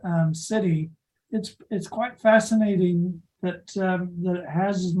the city. It's quite fascinating that it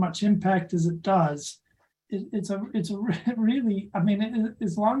has as much impact as it does. It's a really,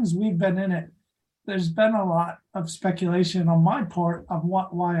 as long as we've been in it, there's been a lot of speculation on my part of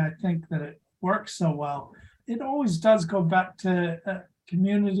why I think that it works so well. It always does go back to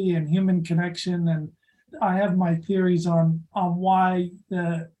community and human connection, and I have my theories on why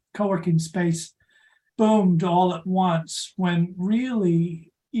the co-working space boomed all at once, when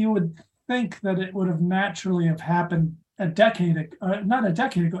really you would think that it would have naturally have happened a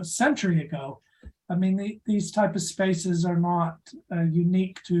century ago. These type of spaces are not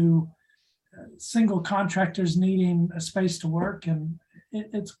unique to single contractors needing a space to work, and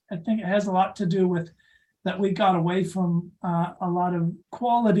I think it has a lot to do with that we got away from a lot of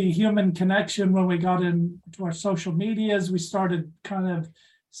quality human connection when we got into our social medias. We started kind of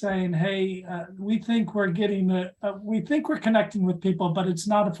saying, hey, we think we're connecting with people, but it's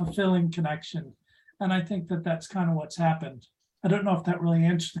not a fulfilling connection. And I think that that's kind of what's happened. I don't know if that really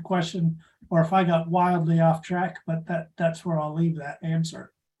answered the question or if I got wildly off track, but that's where I'll leave that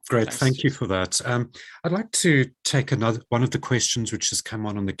answer. Great, thank you for that. I'd like to take one of the questions which has come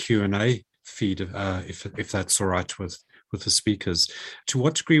on the Q&A feed, if that's all right with the speakers. To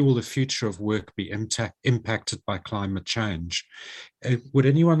what degree will the future of work be impacted by climate change? Would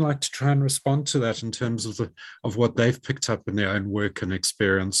anyone like to try and respond to that in terms of what they've picked up in their own work and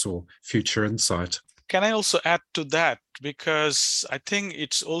experience or future insight? Can I also add to that? Because I think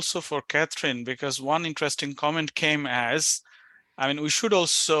it's also for Katharine, because one interesting comment came as, we should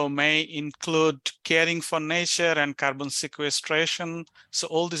also may include caring for nature and carbon sequestration. So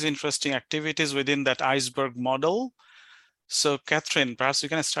all these interesting activities within that iceberg model. So Katharine, perhaps we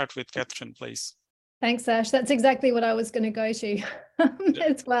can start with Katharine, please. Thanks, Ash. That's exactly what I was going to go to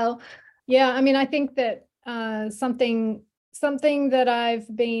as well. Yeah, I think that something that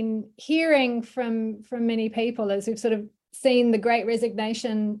I've been hearing from many people as we've sort of seen the Great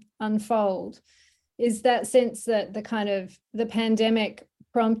Resignation unfold is that sense that the pandemic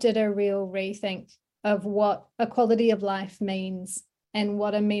prompted a real rethink of what a quality of life means and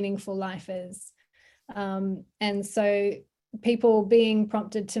what a meaningful life is. And so people being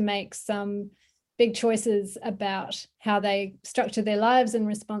prompted to make some big choices about how they structure their lives in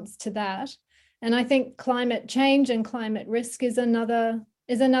response to that. And I think climate change and climate risk is another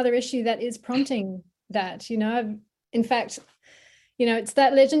issue that is prompting that. In fact, it's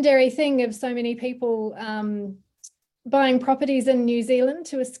that legendary thing of so many people buying properties in New Zealand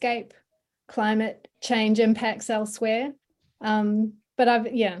to escape climate change impacts elsewhere. But I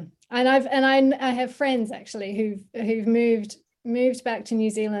have friends actually who've moved back to New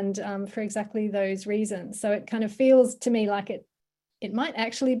Zealand for exactly those reasons. So it kind of feels to me like it might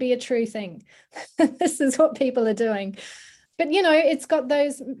actually be a true thing. This is what people are doing. But, it's got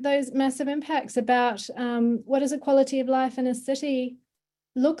those massive impacts about what does a quality of life in a city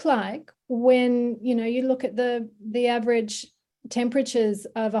look like when, you look at the average temperatures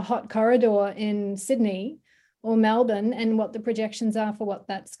of a hot corridor in Sydney or Melbourne and what the projections are for what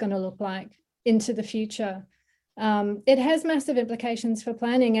that's going to look like into the future. It has massive implications for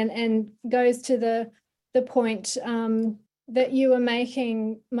planning and goes to the point that you were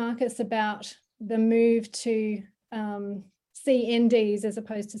making, Marcus, about the move to CNDs as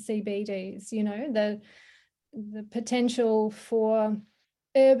opposed to CBDs, the potential for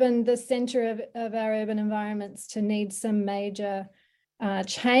the centre of our urban environments to need some major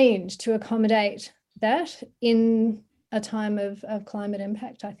change to accommodate that in a time of climate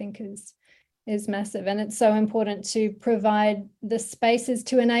impact, I think is massive. And it's so important to provide the spaces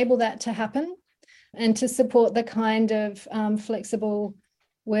to enable that to happen and to support the kind of flexible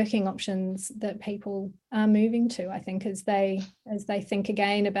working options that people are moving to, I think, as they think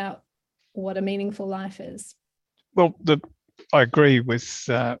again about what a meaningful life is. Well, I agree with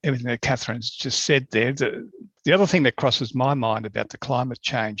everything that Katharine's just said there. The other thing that crosses my mind about the climate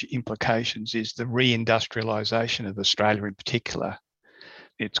change implications is the reindustrialisation of Australia in particular.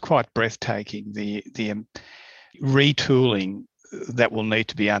 It's quite breathtaking, the retooling that will need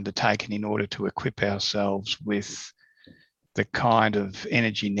to be undertaken in order to equip ourselves with the kind of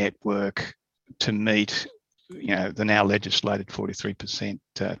energy network to meet, the now legislated 43%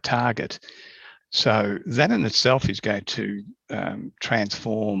 target. So that in itself is going to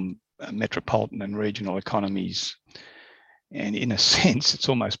transform metropolitan and regional economies. And in a sense, it's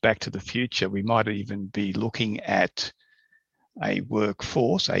almost back to the future. We might even be looking at a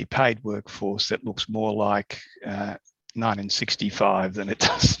paid workforce that looks more like 1965 than it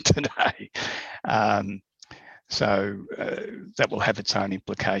does today. So that will have its own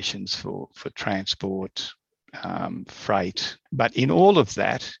implications for transport, freight. But in all of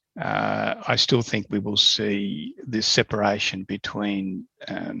that, I still think we will see this separation between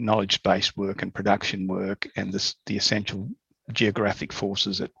knowledge-based work and production work, and the essential geographic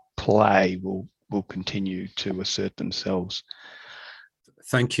forces at play will continue to assert themselves.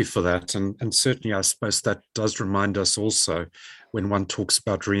 Thank you for that. And certainly, I suppose that does remind us also, when one talks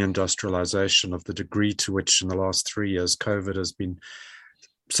about reindustrialization, of the degree to which in the last 3 years, COVID has been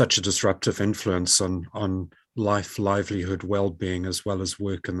such a disruptive influence on life, livelihood, well-being, as well as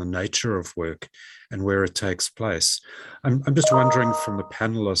work and the nature of work and where it takes place. I'm just wondering from the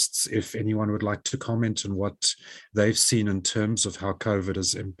panelists if anyone would like to comment on what they've seen in terms of how COVID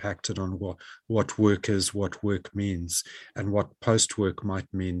has impacted on what work is, what work means, and what post-work might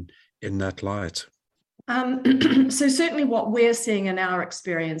mean in that light. So certainly what we're seeing in our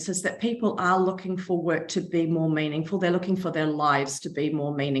experience is that people are looking for work to be more meaningful. They're looking for their lives to be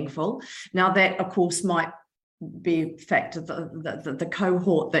more meaningful. Now that, of course, might be factor the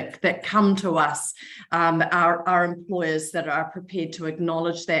cohort that come to us are employers that are prepared to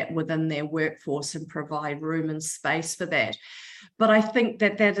acknowledge that within their workforce and provide room and space for that. But I think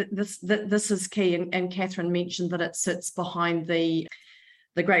that this is key, and Katharine mentioned that it sits behind the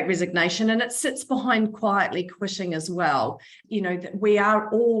Great Resignation, and it sits behind quietly quitting as well. We are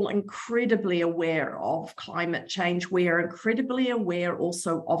all incredibly aware of climate change. We are incredibly aware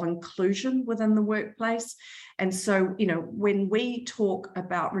also of inclusion within the workplace. And so, when we talk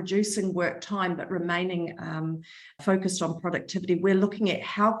about reducing work time but remaining focused on productivity, we're looking at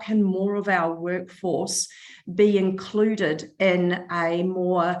how can more of our workforce be included in a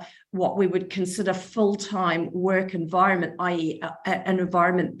more what we would consider full-time work environment, i.e. an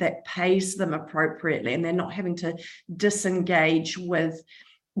environment that pays them appropriately, and they're not having to disengage with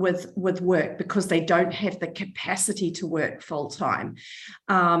with work because they don't have the capacity to work full-time,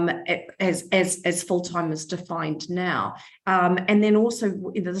 as full-time is defined now. And then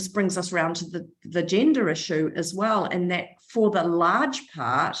also, this brings us around to the gender issue as well, and that for the large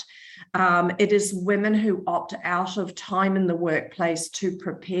part, it is women who opt out of time in the workplace to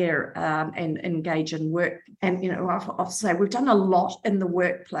prepare and engage in work. And I'll say we've done a lot in the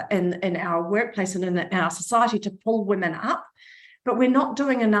workplace, in our workplace and in our society to pull women up, but we're not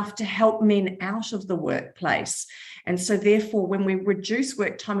doing enough to help men out of the workplace. And so therefore, when we reduce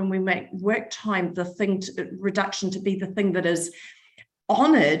work time and we make work time reduction to be the thing that is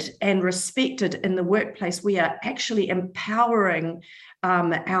honoured and respected in the workplace, we are actually empowering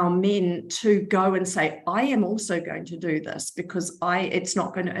our men to go and say, I am also going to do this because it's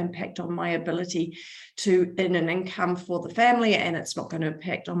not going to impact on my ability to earn an income for the family, and it's not going to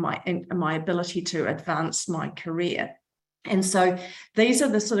impact on my ability to advance my career. And so these are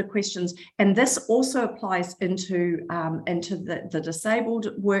the sort of questions, and this also applies into the disabled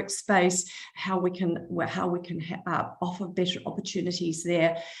workspace, how we can offer better opportunities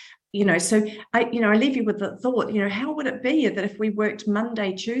there. So I leave you with the thought, how would it be that if we worked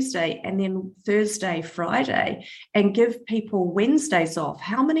Monday, Tuesday, and then Thursday, Friday, and give people Wednesdays off?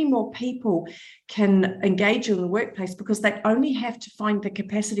 How many more people can engage in the workplace because they only have to find the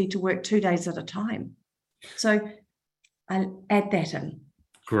capacity to work 2 days at a time? So I'll add that in.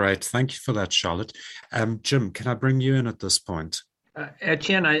 Great. Thank you for that, Charlotte. Jim, can I bring you in at this point?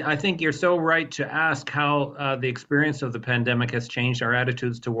 Etienne, I think you're so right to ask how the experience of the pandemic has changed our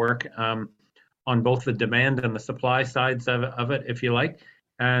attitudes to work on both the demand and the supply sides of it, if you like.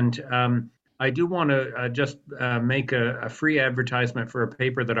 And I do want to just make a free advertisement for a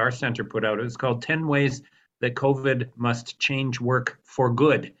paper that our center put out. It's called 10 Ways That COVID Must Change Work for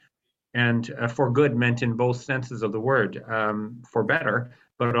Good. And for good meant in both senses of the word, for better,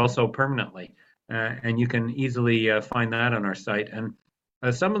 but also permanently. And you can easily find that on our site. And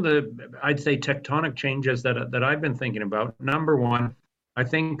some of the, I'd say, tectonic changes that I've been thinking about. Number one, I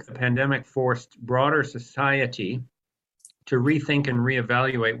think the pandemic forced broader society to rethink and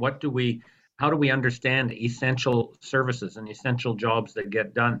reevaluate how do we understand essential services and essential jobs that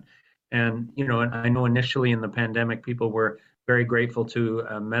get done. And, I know initially in the pandemic, people were very grateful to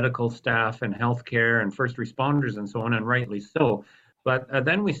medical staff and healthcare and first responders and so on, and rightly so. But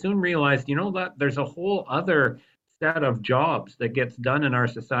then we soon realized, that there's a whole other set of jobs that gets done in our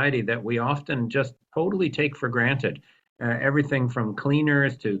society that we often just totally take for granted. Everything from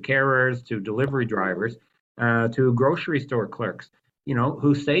cleaners to carers to delivery drivers to grocery store clerks,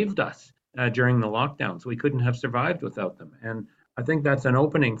 who saved us during the lockdowns. We couldn't have survived without them. And I think that's an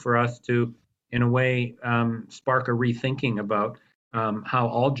opening for us to, in a way, spark a rethinking about how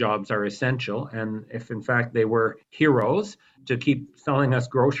all jobs are essential, and if in fact they were heroes to keep selling us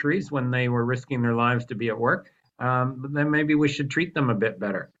groceries when they were risking their lives to be at work, then maybe we should treat them a bit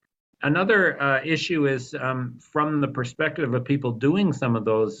better. Another issue is from the perspective of people doing some of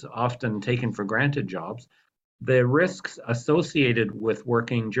those often taken for granted jobs, the risks associated with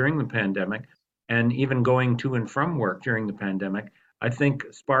working during the pandemic and even going to and from work during the pandemic, I think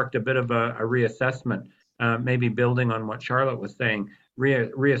sparked a bit of a reassessment, maybe building on what Charlotte was saying,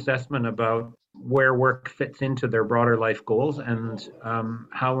 reassessment about where work fits into their broader life goals and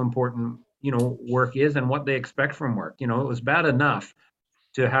how important, work is and what they expect from work. It was bad enough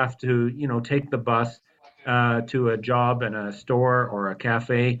to have to, take the bus to a job in a store or a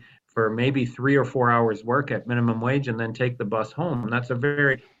cafe for maybe 3 or 4 hours work at minimum wage and then take the bus home. That's a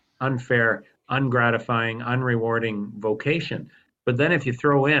very unfair, ungratifying, unrewarding vocation. But then if you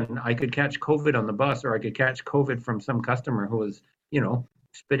throw in, I could catch COVID on the bus, or I could catch COVID from some customer who was,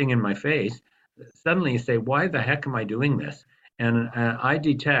 spitting in my face, suddenly you say, why the heck am I doing this? And I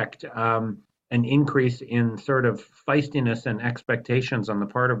detect an increase in sort of feistiness and expectations on the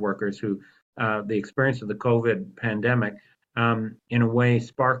part of workers who the experience of the COVID pandemic in a way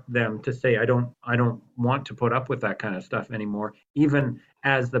sparked them to say, I don't want to put up with that kind of stuff anymore, even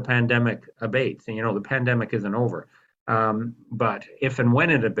as the pandemic abates. And, the pandemic isn't over. But if and when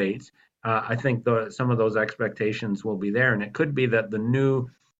it abates, I think some of those expectations will be there. And it could be that the new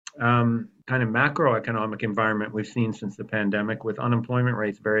kind of macroeconomic environment we've seen since the pandemic, with unemployment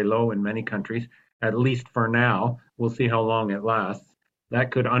rates very low in many countries, at least for now, we'll see how long it lasts,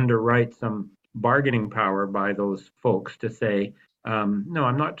 that could underwrite some bargaining power by those folks to say, no,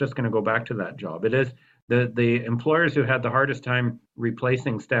 I'm not just going to go back to that job. It is the employers who had the hardest time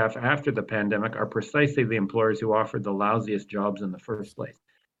replacing staff after the pandemic are precisely the employers who offered the lousiest jobs in the first place.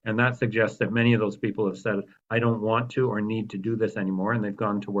 And that suggests that many of those people have said, I don't want to or need to do this anymore, and they've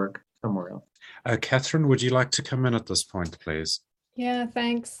gone to work somewhere else. Katharine, would you like to come in at this point, please? Yeah,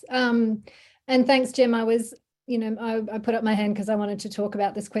 thanks. And thanks, Jim. I put up my hand because I wanted to talk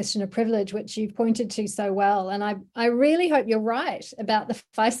about this question of privilege, which you've pointed to so well. And I really hope you're right about the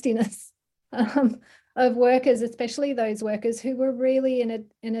feistiness of workers, especially those workers who were really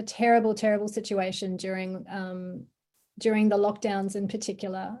in a terrible, terrible situation during the lockdowns in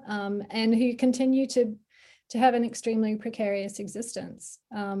particular, and who continue to have an extremely precarious existence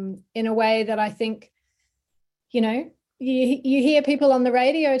in a way that I think, you hear people on the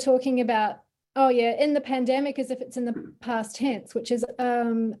radio talking about, oh yeah, in the pandemic as if it's in the past tense, which is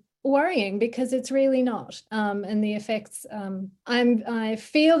worrying because it's really not. And the effects, I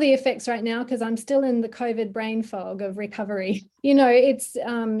feel the effects right now because I'm still in the COVID brain fog of recovery. It's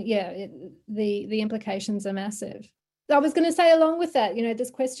the implications are massive. I was going to say along with that,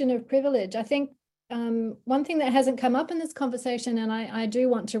 this question of privilege, I think one thing that hasn't come up in this conversation, and I do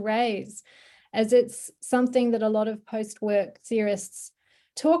want to raise, as it's something that a lot of post-work theorists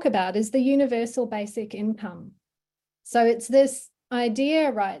talk about, is the universal basic income. So it's this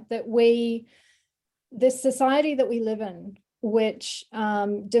idea, right, that this society that we live in, which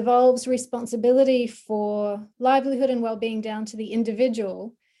devolves responsibility for livelihood and well-being down to the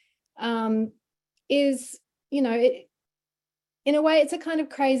individual, is, in a way, it's a kind of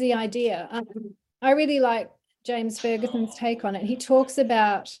crazy idea. I really like James Ferguson's take on it. He talks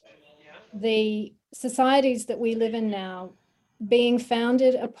about the societies that we live in now being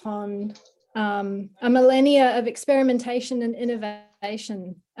founded upon a millennia of experimentation and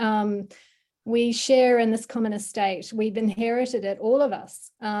innovation. We share in this common estate. We've inherited it, all of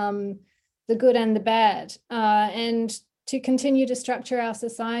us, the good and the bad. And to continue to structure our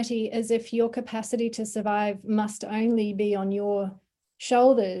society as if your capacity to survive must only be on your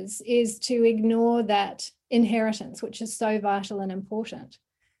shoulders is to ignore that inheritance, which is so vital and important.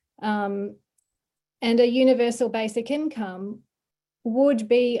 And a universal basic income would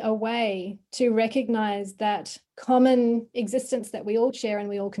be a way to recognise that common existence that we all share and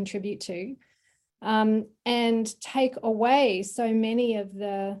we all contribute to, and take away so many of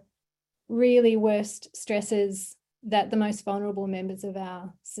the really worst stresses that the most vulnerable members of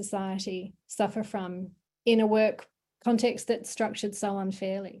our society suffer from in a work context that's structured so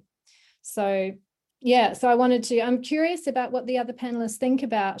unfairly. So I'm curious about what the other panelists think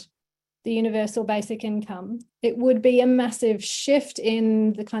about the universal basic income. It would be a massive shift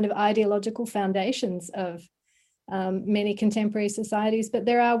in the kind of ideological foundations of many contemporary societies, but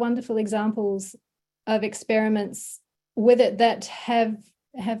there are wonderful examples of experiments with it that have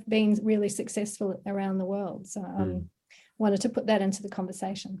been really successful around the world. So wanted to put that into the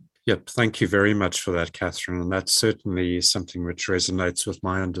conversation. Yep, thank you very much for that, Katharine. And that's certainly something which resonates with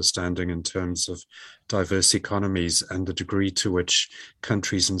my understanding in terms of diverse economies and the degree to which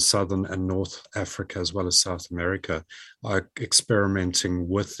countries in Southern and North Africa, as well as South America, are experimenting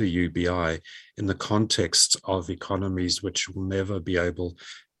with the UBI in the context of economies which will never be able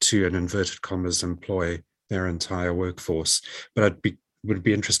to, in inverted commas, employ their entire workforce. But it would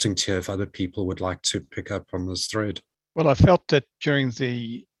be interesting to hear if other people would like to pick up on this thread. Well, I felt that during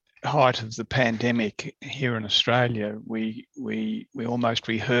the height of the pandemic here in Australia, we almost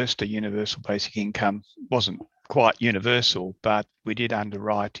rehearsed a universal basic income. It wasn't quite universal, but we did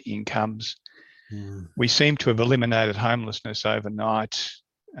underwrite incomes. We seem to have eliminated homelessness overnight.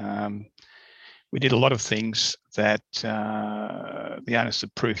 We did a lot of things that the onus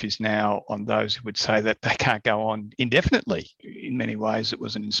of proof is now on those who would say that they can't go on indefinitely. In many ways, it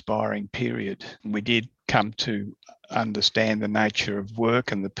was an inspiring period. We did come to understand the nature of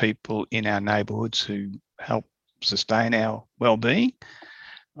work and the people in our neighbourhoods who help sustain our well-being.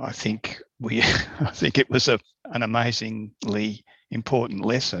 I think it was an amazingly important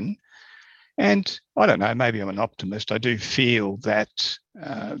lesson. And I don't know, maybe I'm an optimist. I do feel that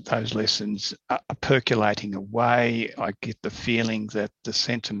those lessons are percolating away. I get the feeling that the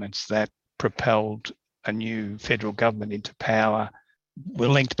sentiments that propelled a new federal government into power were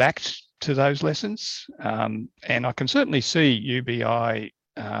linked back to those lessons. And I can certainly see UBI.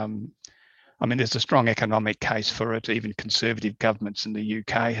 There's a strong economic case for it. Even conservative governments in the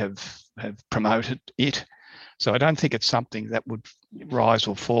UK have promoted it. So I don't think it's something that would rise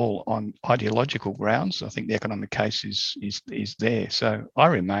or fall on ideological grounds. I think the economic case is there. So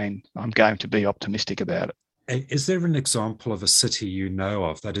I'm going to be optimistic about it. Is there an example of a city you know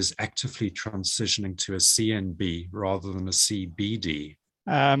of that is actively transitioning to a CNB rather than a CBD?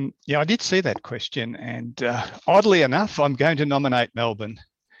 Yeah, I did see that question. And oddly enough, I'm going to nominate Melbourne.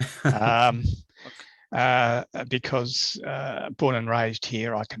 Because born and raised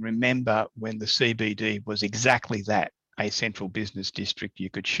here, I can remember when the CBD was exactly that, a central business district. You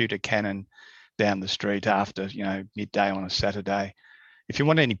could shoot a cannon down the street after, midday on a Saturday. If you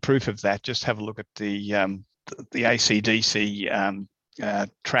want any proof of that, just have a look at the ACDC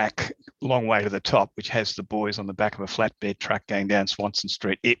track, long way to the top, which has the boys on the back of a flatbed truck going down Swanson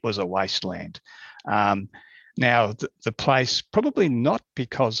Street. It was a wasteland. Now, the place, probably not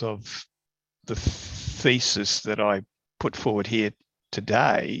because of the thesis that I put forward here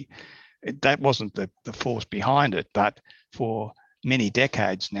today, that wasn't the force behind it, but for many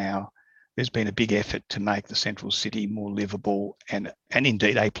decades now, there's been a big effort to make the central city more livable and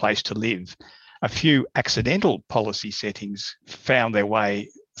indeed a place to live. A few accidental policy settings found their way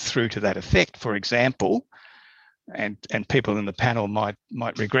through to that effect. For example, and people in the panel might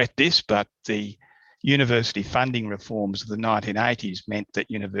regret this, but the university funding reforms of the 1980s meant that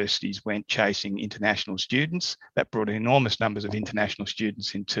universities went chasing international students. That brought enormous numbers of international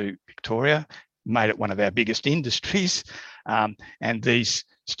students into Victoria, made it one of our biggest industries. And these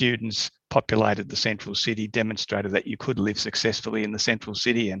students populated the central city, demonstrated that you could live successfully in the central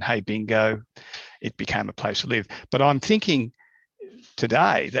city, and hey, bingo, it became a place to live. But I'm thinking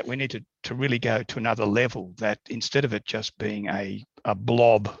today that we need to really go to another level, that instead of it just being a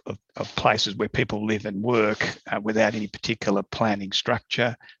blob of places where people live and work without any particular planning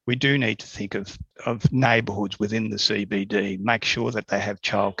structure, we do need to think of neighbourhoods within the CBD, make sure that they have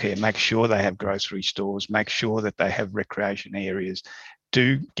childcare, make sure they have grocery stores, make sure that they have recreation areas,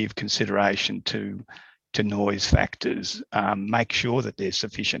 do give consideration to noise factors, make sure that there's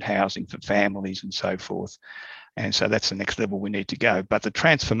sufficient housing for families and so forth. And so that's the next level we need to go. But the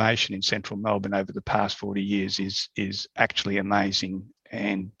transformation in central Melbourne over the past 40 years is actually amazing.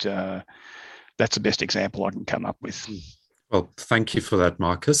 And that's the best example I can come up with. Well, thank you for that,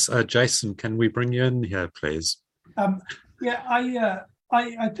 Marcus. Jason, can we bring you in here, please? I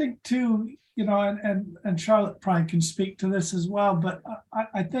think too, and Charlotte probably can speak to this as well, but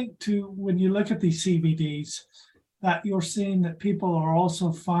I think too, when you look at these CBDs, that you're seeing that people are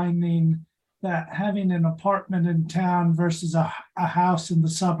also finding that having an apartment in town versus a house in the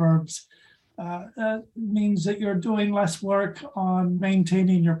suburbs means that you're doing less work on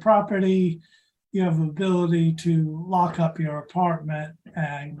maintaining your property. You have the ability to lock up your apartment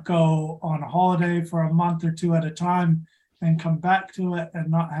and go on a holiday for a month or two at a time and come back to it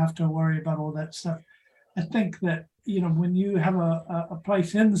and not have to worry about all that stuff. I think that, when you have a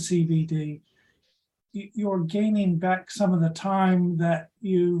place in the CBD, you're gaining back some of the time that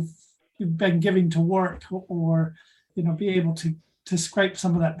you've been giving to work, or be able to scrape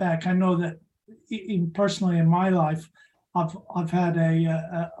some of that back. I know that personally in my life, I've had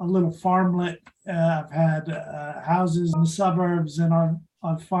a little farmlet. I've had houses in the suburbs, and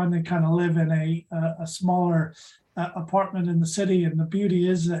I've finally kind of live in a smaller apartment in the city. And the beauty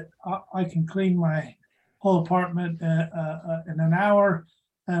is that I can clean my whole apartment in an hour,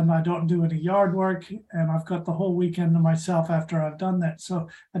 and I don't do any yard work, and I've got the whole weekend to myself after I've done that. So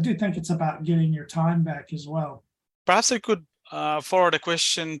I do think it's about getting your time back as well. Perhaps I could forward a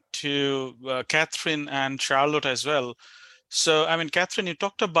question to Katharine and Charlotte as well. So, Katharine, you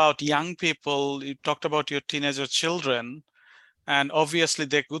talked about young people, you talked about your teenager children, and obviously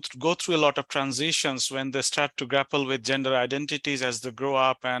they go through a lot of transitions when they start to grapple with gender identities as they grow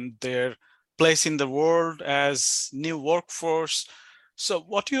up and their place in the world as new workforce. So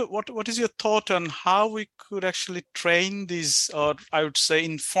what is your thought on how we could actually train these, or I would say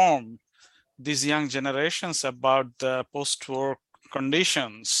inform these young generations about the post-work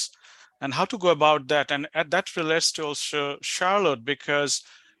conditions and how to go about that? And that relates to also Charlotte, because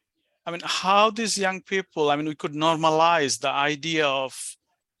how these young people, we could normalize the idea of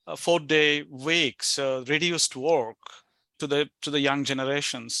a 4-day week, so reduced work to the young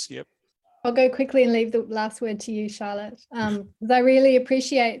generations. Yep. I'll go quickly and leave the last word to you, Charlotte. I really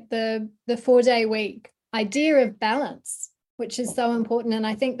appreciate the 4-day week idea of balance, which is so important. And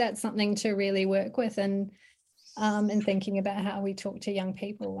I think that's something to really work with and thinking about how we talk to young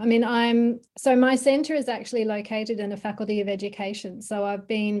people. So my centre is actually located in a faculty of education. So I've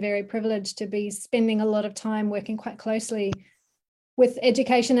been very privileged to be spending a lot of time working quite closely with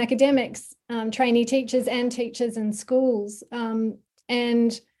education academics, trainee teachers and teachers in schools.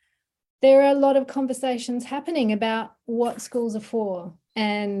 And there are a lot of conversations happening about what schools are for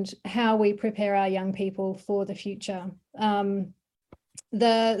and how we prepare our young people for the future.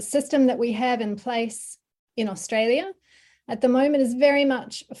 The system that we have in place in Australia at the moment is very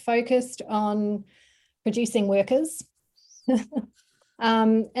much focused on producing workers.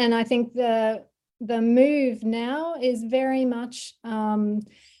 And I think the move now is very much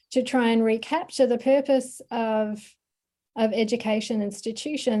to try and recapture the purpose of education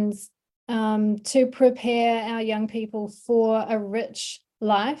institutions to prepare our young people for a rich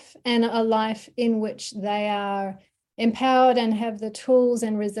life, and a life in which they are empowered and have the tools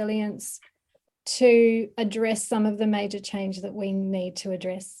and resilience to address some of the major change that we need to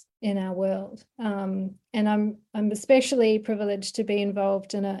address in our world. And I'm especially privileged to be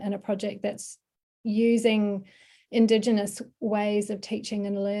involved in a project that's using Indigenous ways of teaching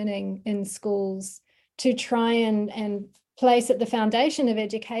and learning in schools to try and place at the foundation of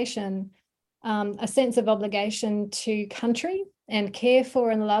education a sense of obligation to country and care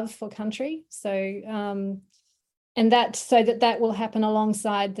for and love for country. So that will happen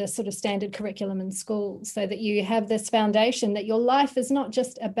alongside the sort of standard curriculum in schools, so that you have this foundation that your life is not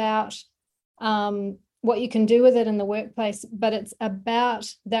just about what you can do with it in the workplace, but it's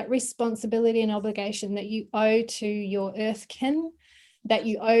about that responsibility and obligation that you owe to your earthkin, that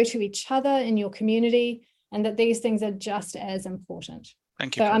you owe to each other in your community, and that these things are just as important.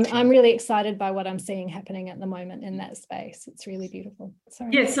 Thank you. So I'm really excited by what I'm seeing happening at the moment in that space. It's really beautiful.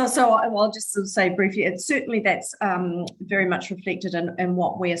 Sorry. Yes, so I'll just sort of say briefly, it's certainly that's very much reflected in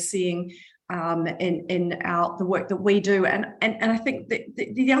what we're seeing in the work that we do, and I think that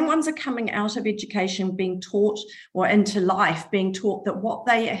the young ones are coming out of education being taught, or into life being taught, that what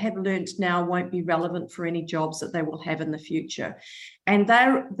they have learned now won't be relevant for any jobs that they will have in the future, and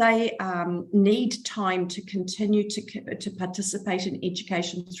they need time to continue to participate in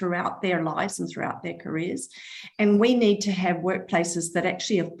education throughout their lives and throughout their careers, and we need to have workplaces that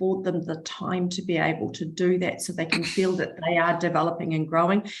actually afford them the time to be able to do that, so they can feel that they are developing and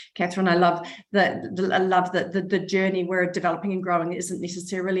growing. Katharine, I love the journey where developing and growing isn't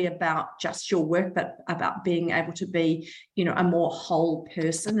necessarily about just your work, but about being able to be, a more whole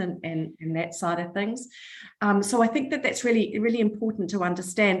person and that side of things. So I think that that's really, really important to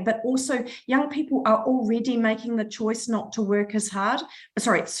understand. But also, young people are already making the choice not to work as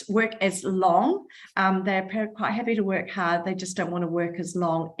long. They're quite happy to work hard. They just don't want to work as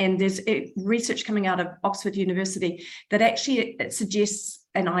long. And there's research coming out of Oxford University that actually suggests,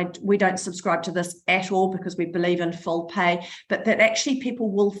 and we don't subscribe to this at all because we believe in full pay, but that actually people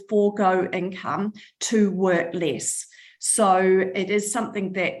will forego income to work less. So it is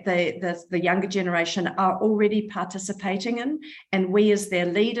something that the younger generation are already participating in, and we as their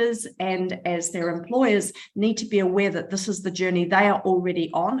leaders and as their employers need to be aware that this is the journey they are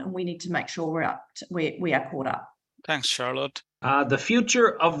already on, and we need to make sure we are caught up. Thanks, Charlotte. The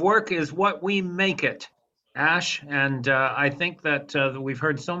future of work is what we make it, Ash, and I think that we've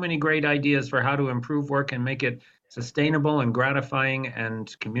heard so many great ideas for how to improve work and make it sustainable and gratifying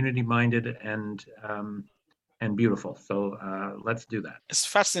and community-minded and beautiful. So let's do that. It's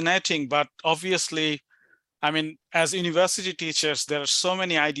fascinating, but obviously, as university teachers, there are so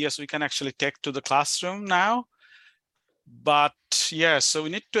many ideas we can actually take to the classroom now. But yeah, so we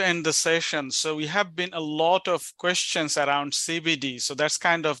need to end the session. So we have been a lot of questions around CBD. So that's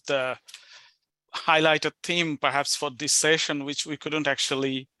kind of the highlighted theme perhaps for this session, which we couldn't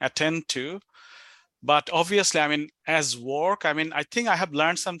actually attend to. But obviously, as work, I think I have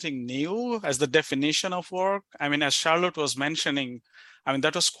learned something new as the definition of work. As Charlotte was mentioning,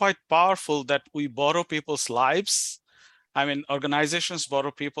 that was quite powerful, that we borrow people's lives. Organizations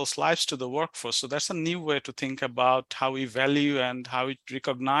borrow people's lives to the workforce. So that's a new way to think about how we value and how we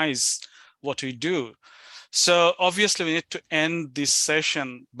recognize what we do. So obviously, we need to end this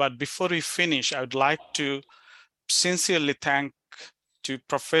session. But before we finish, I would like to sincerely thank to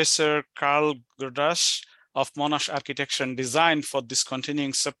Professor Carl Gurdash of Monash Architecture and Design for this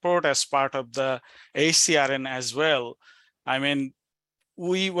continuing support as part of the ACRN as well.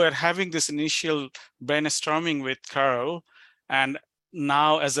 We were having this initial brainstorming with Carl, and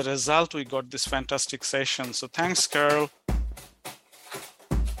now as a result, we got this fantastic session. So thanks, Carl.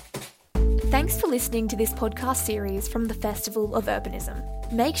 Thanks for listening to this podcast series from the Festival of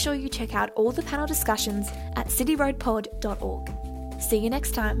Urbanism. Make sure you check out all the panel discussions at cityroadpod.org. See you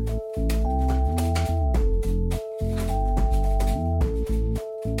next time.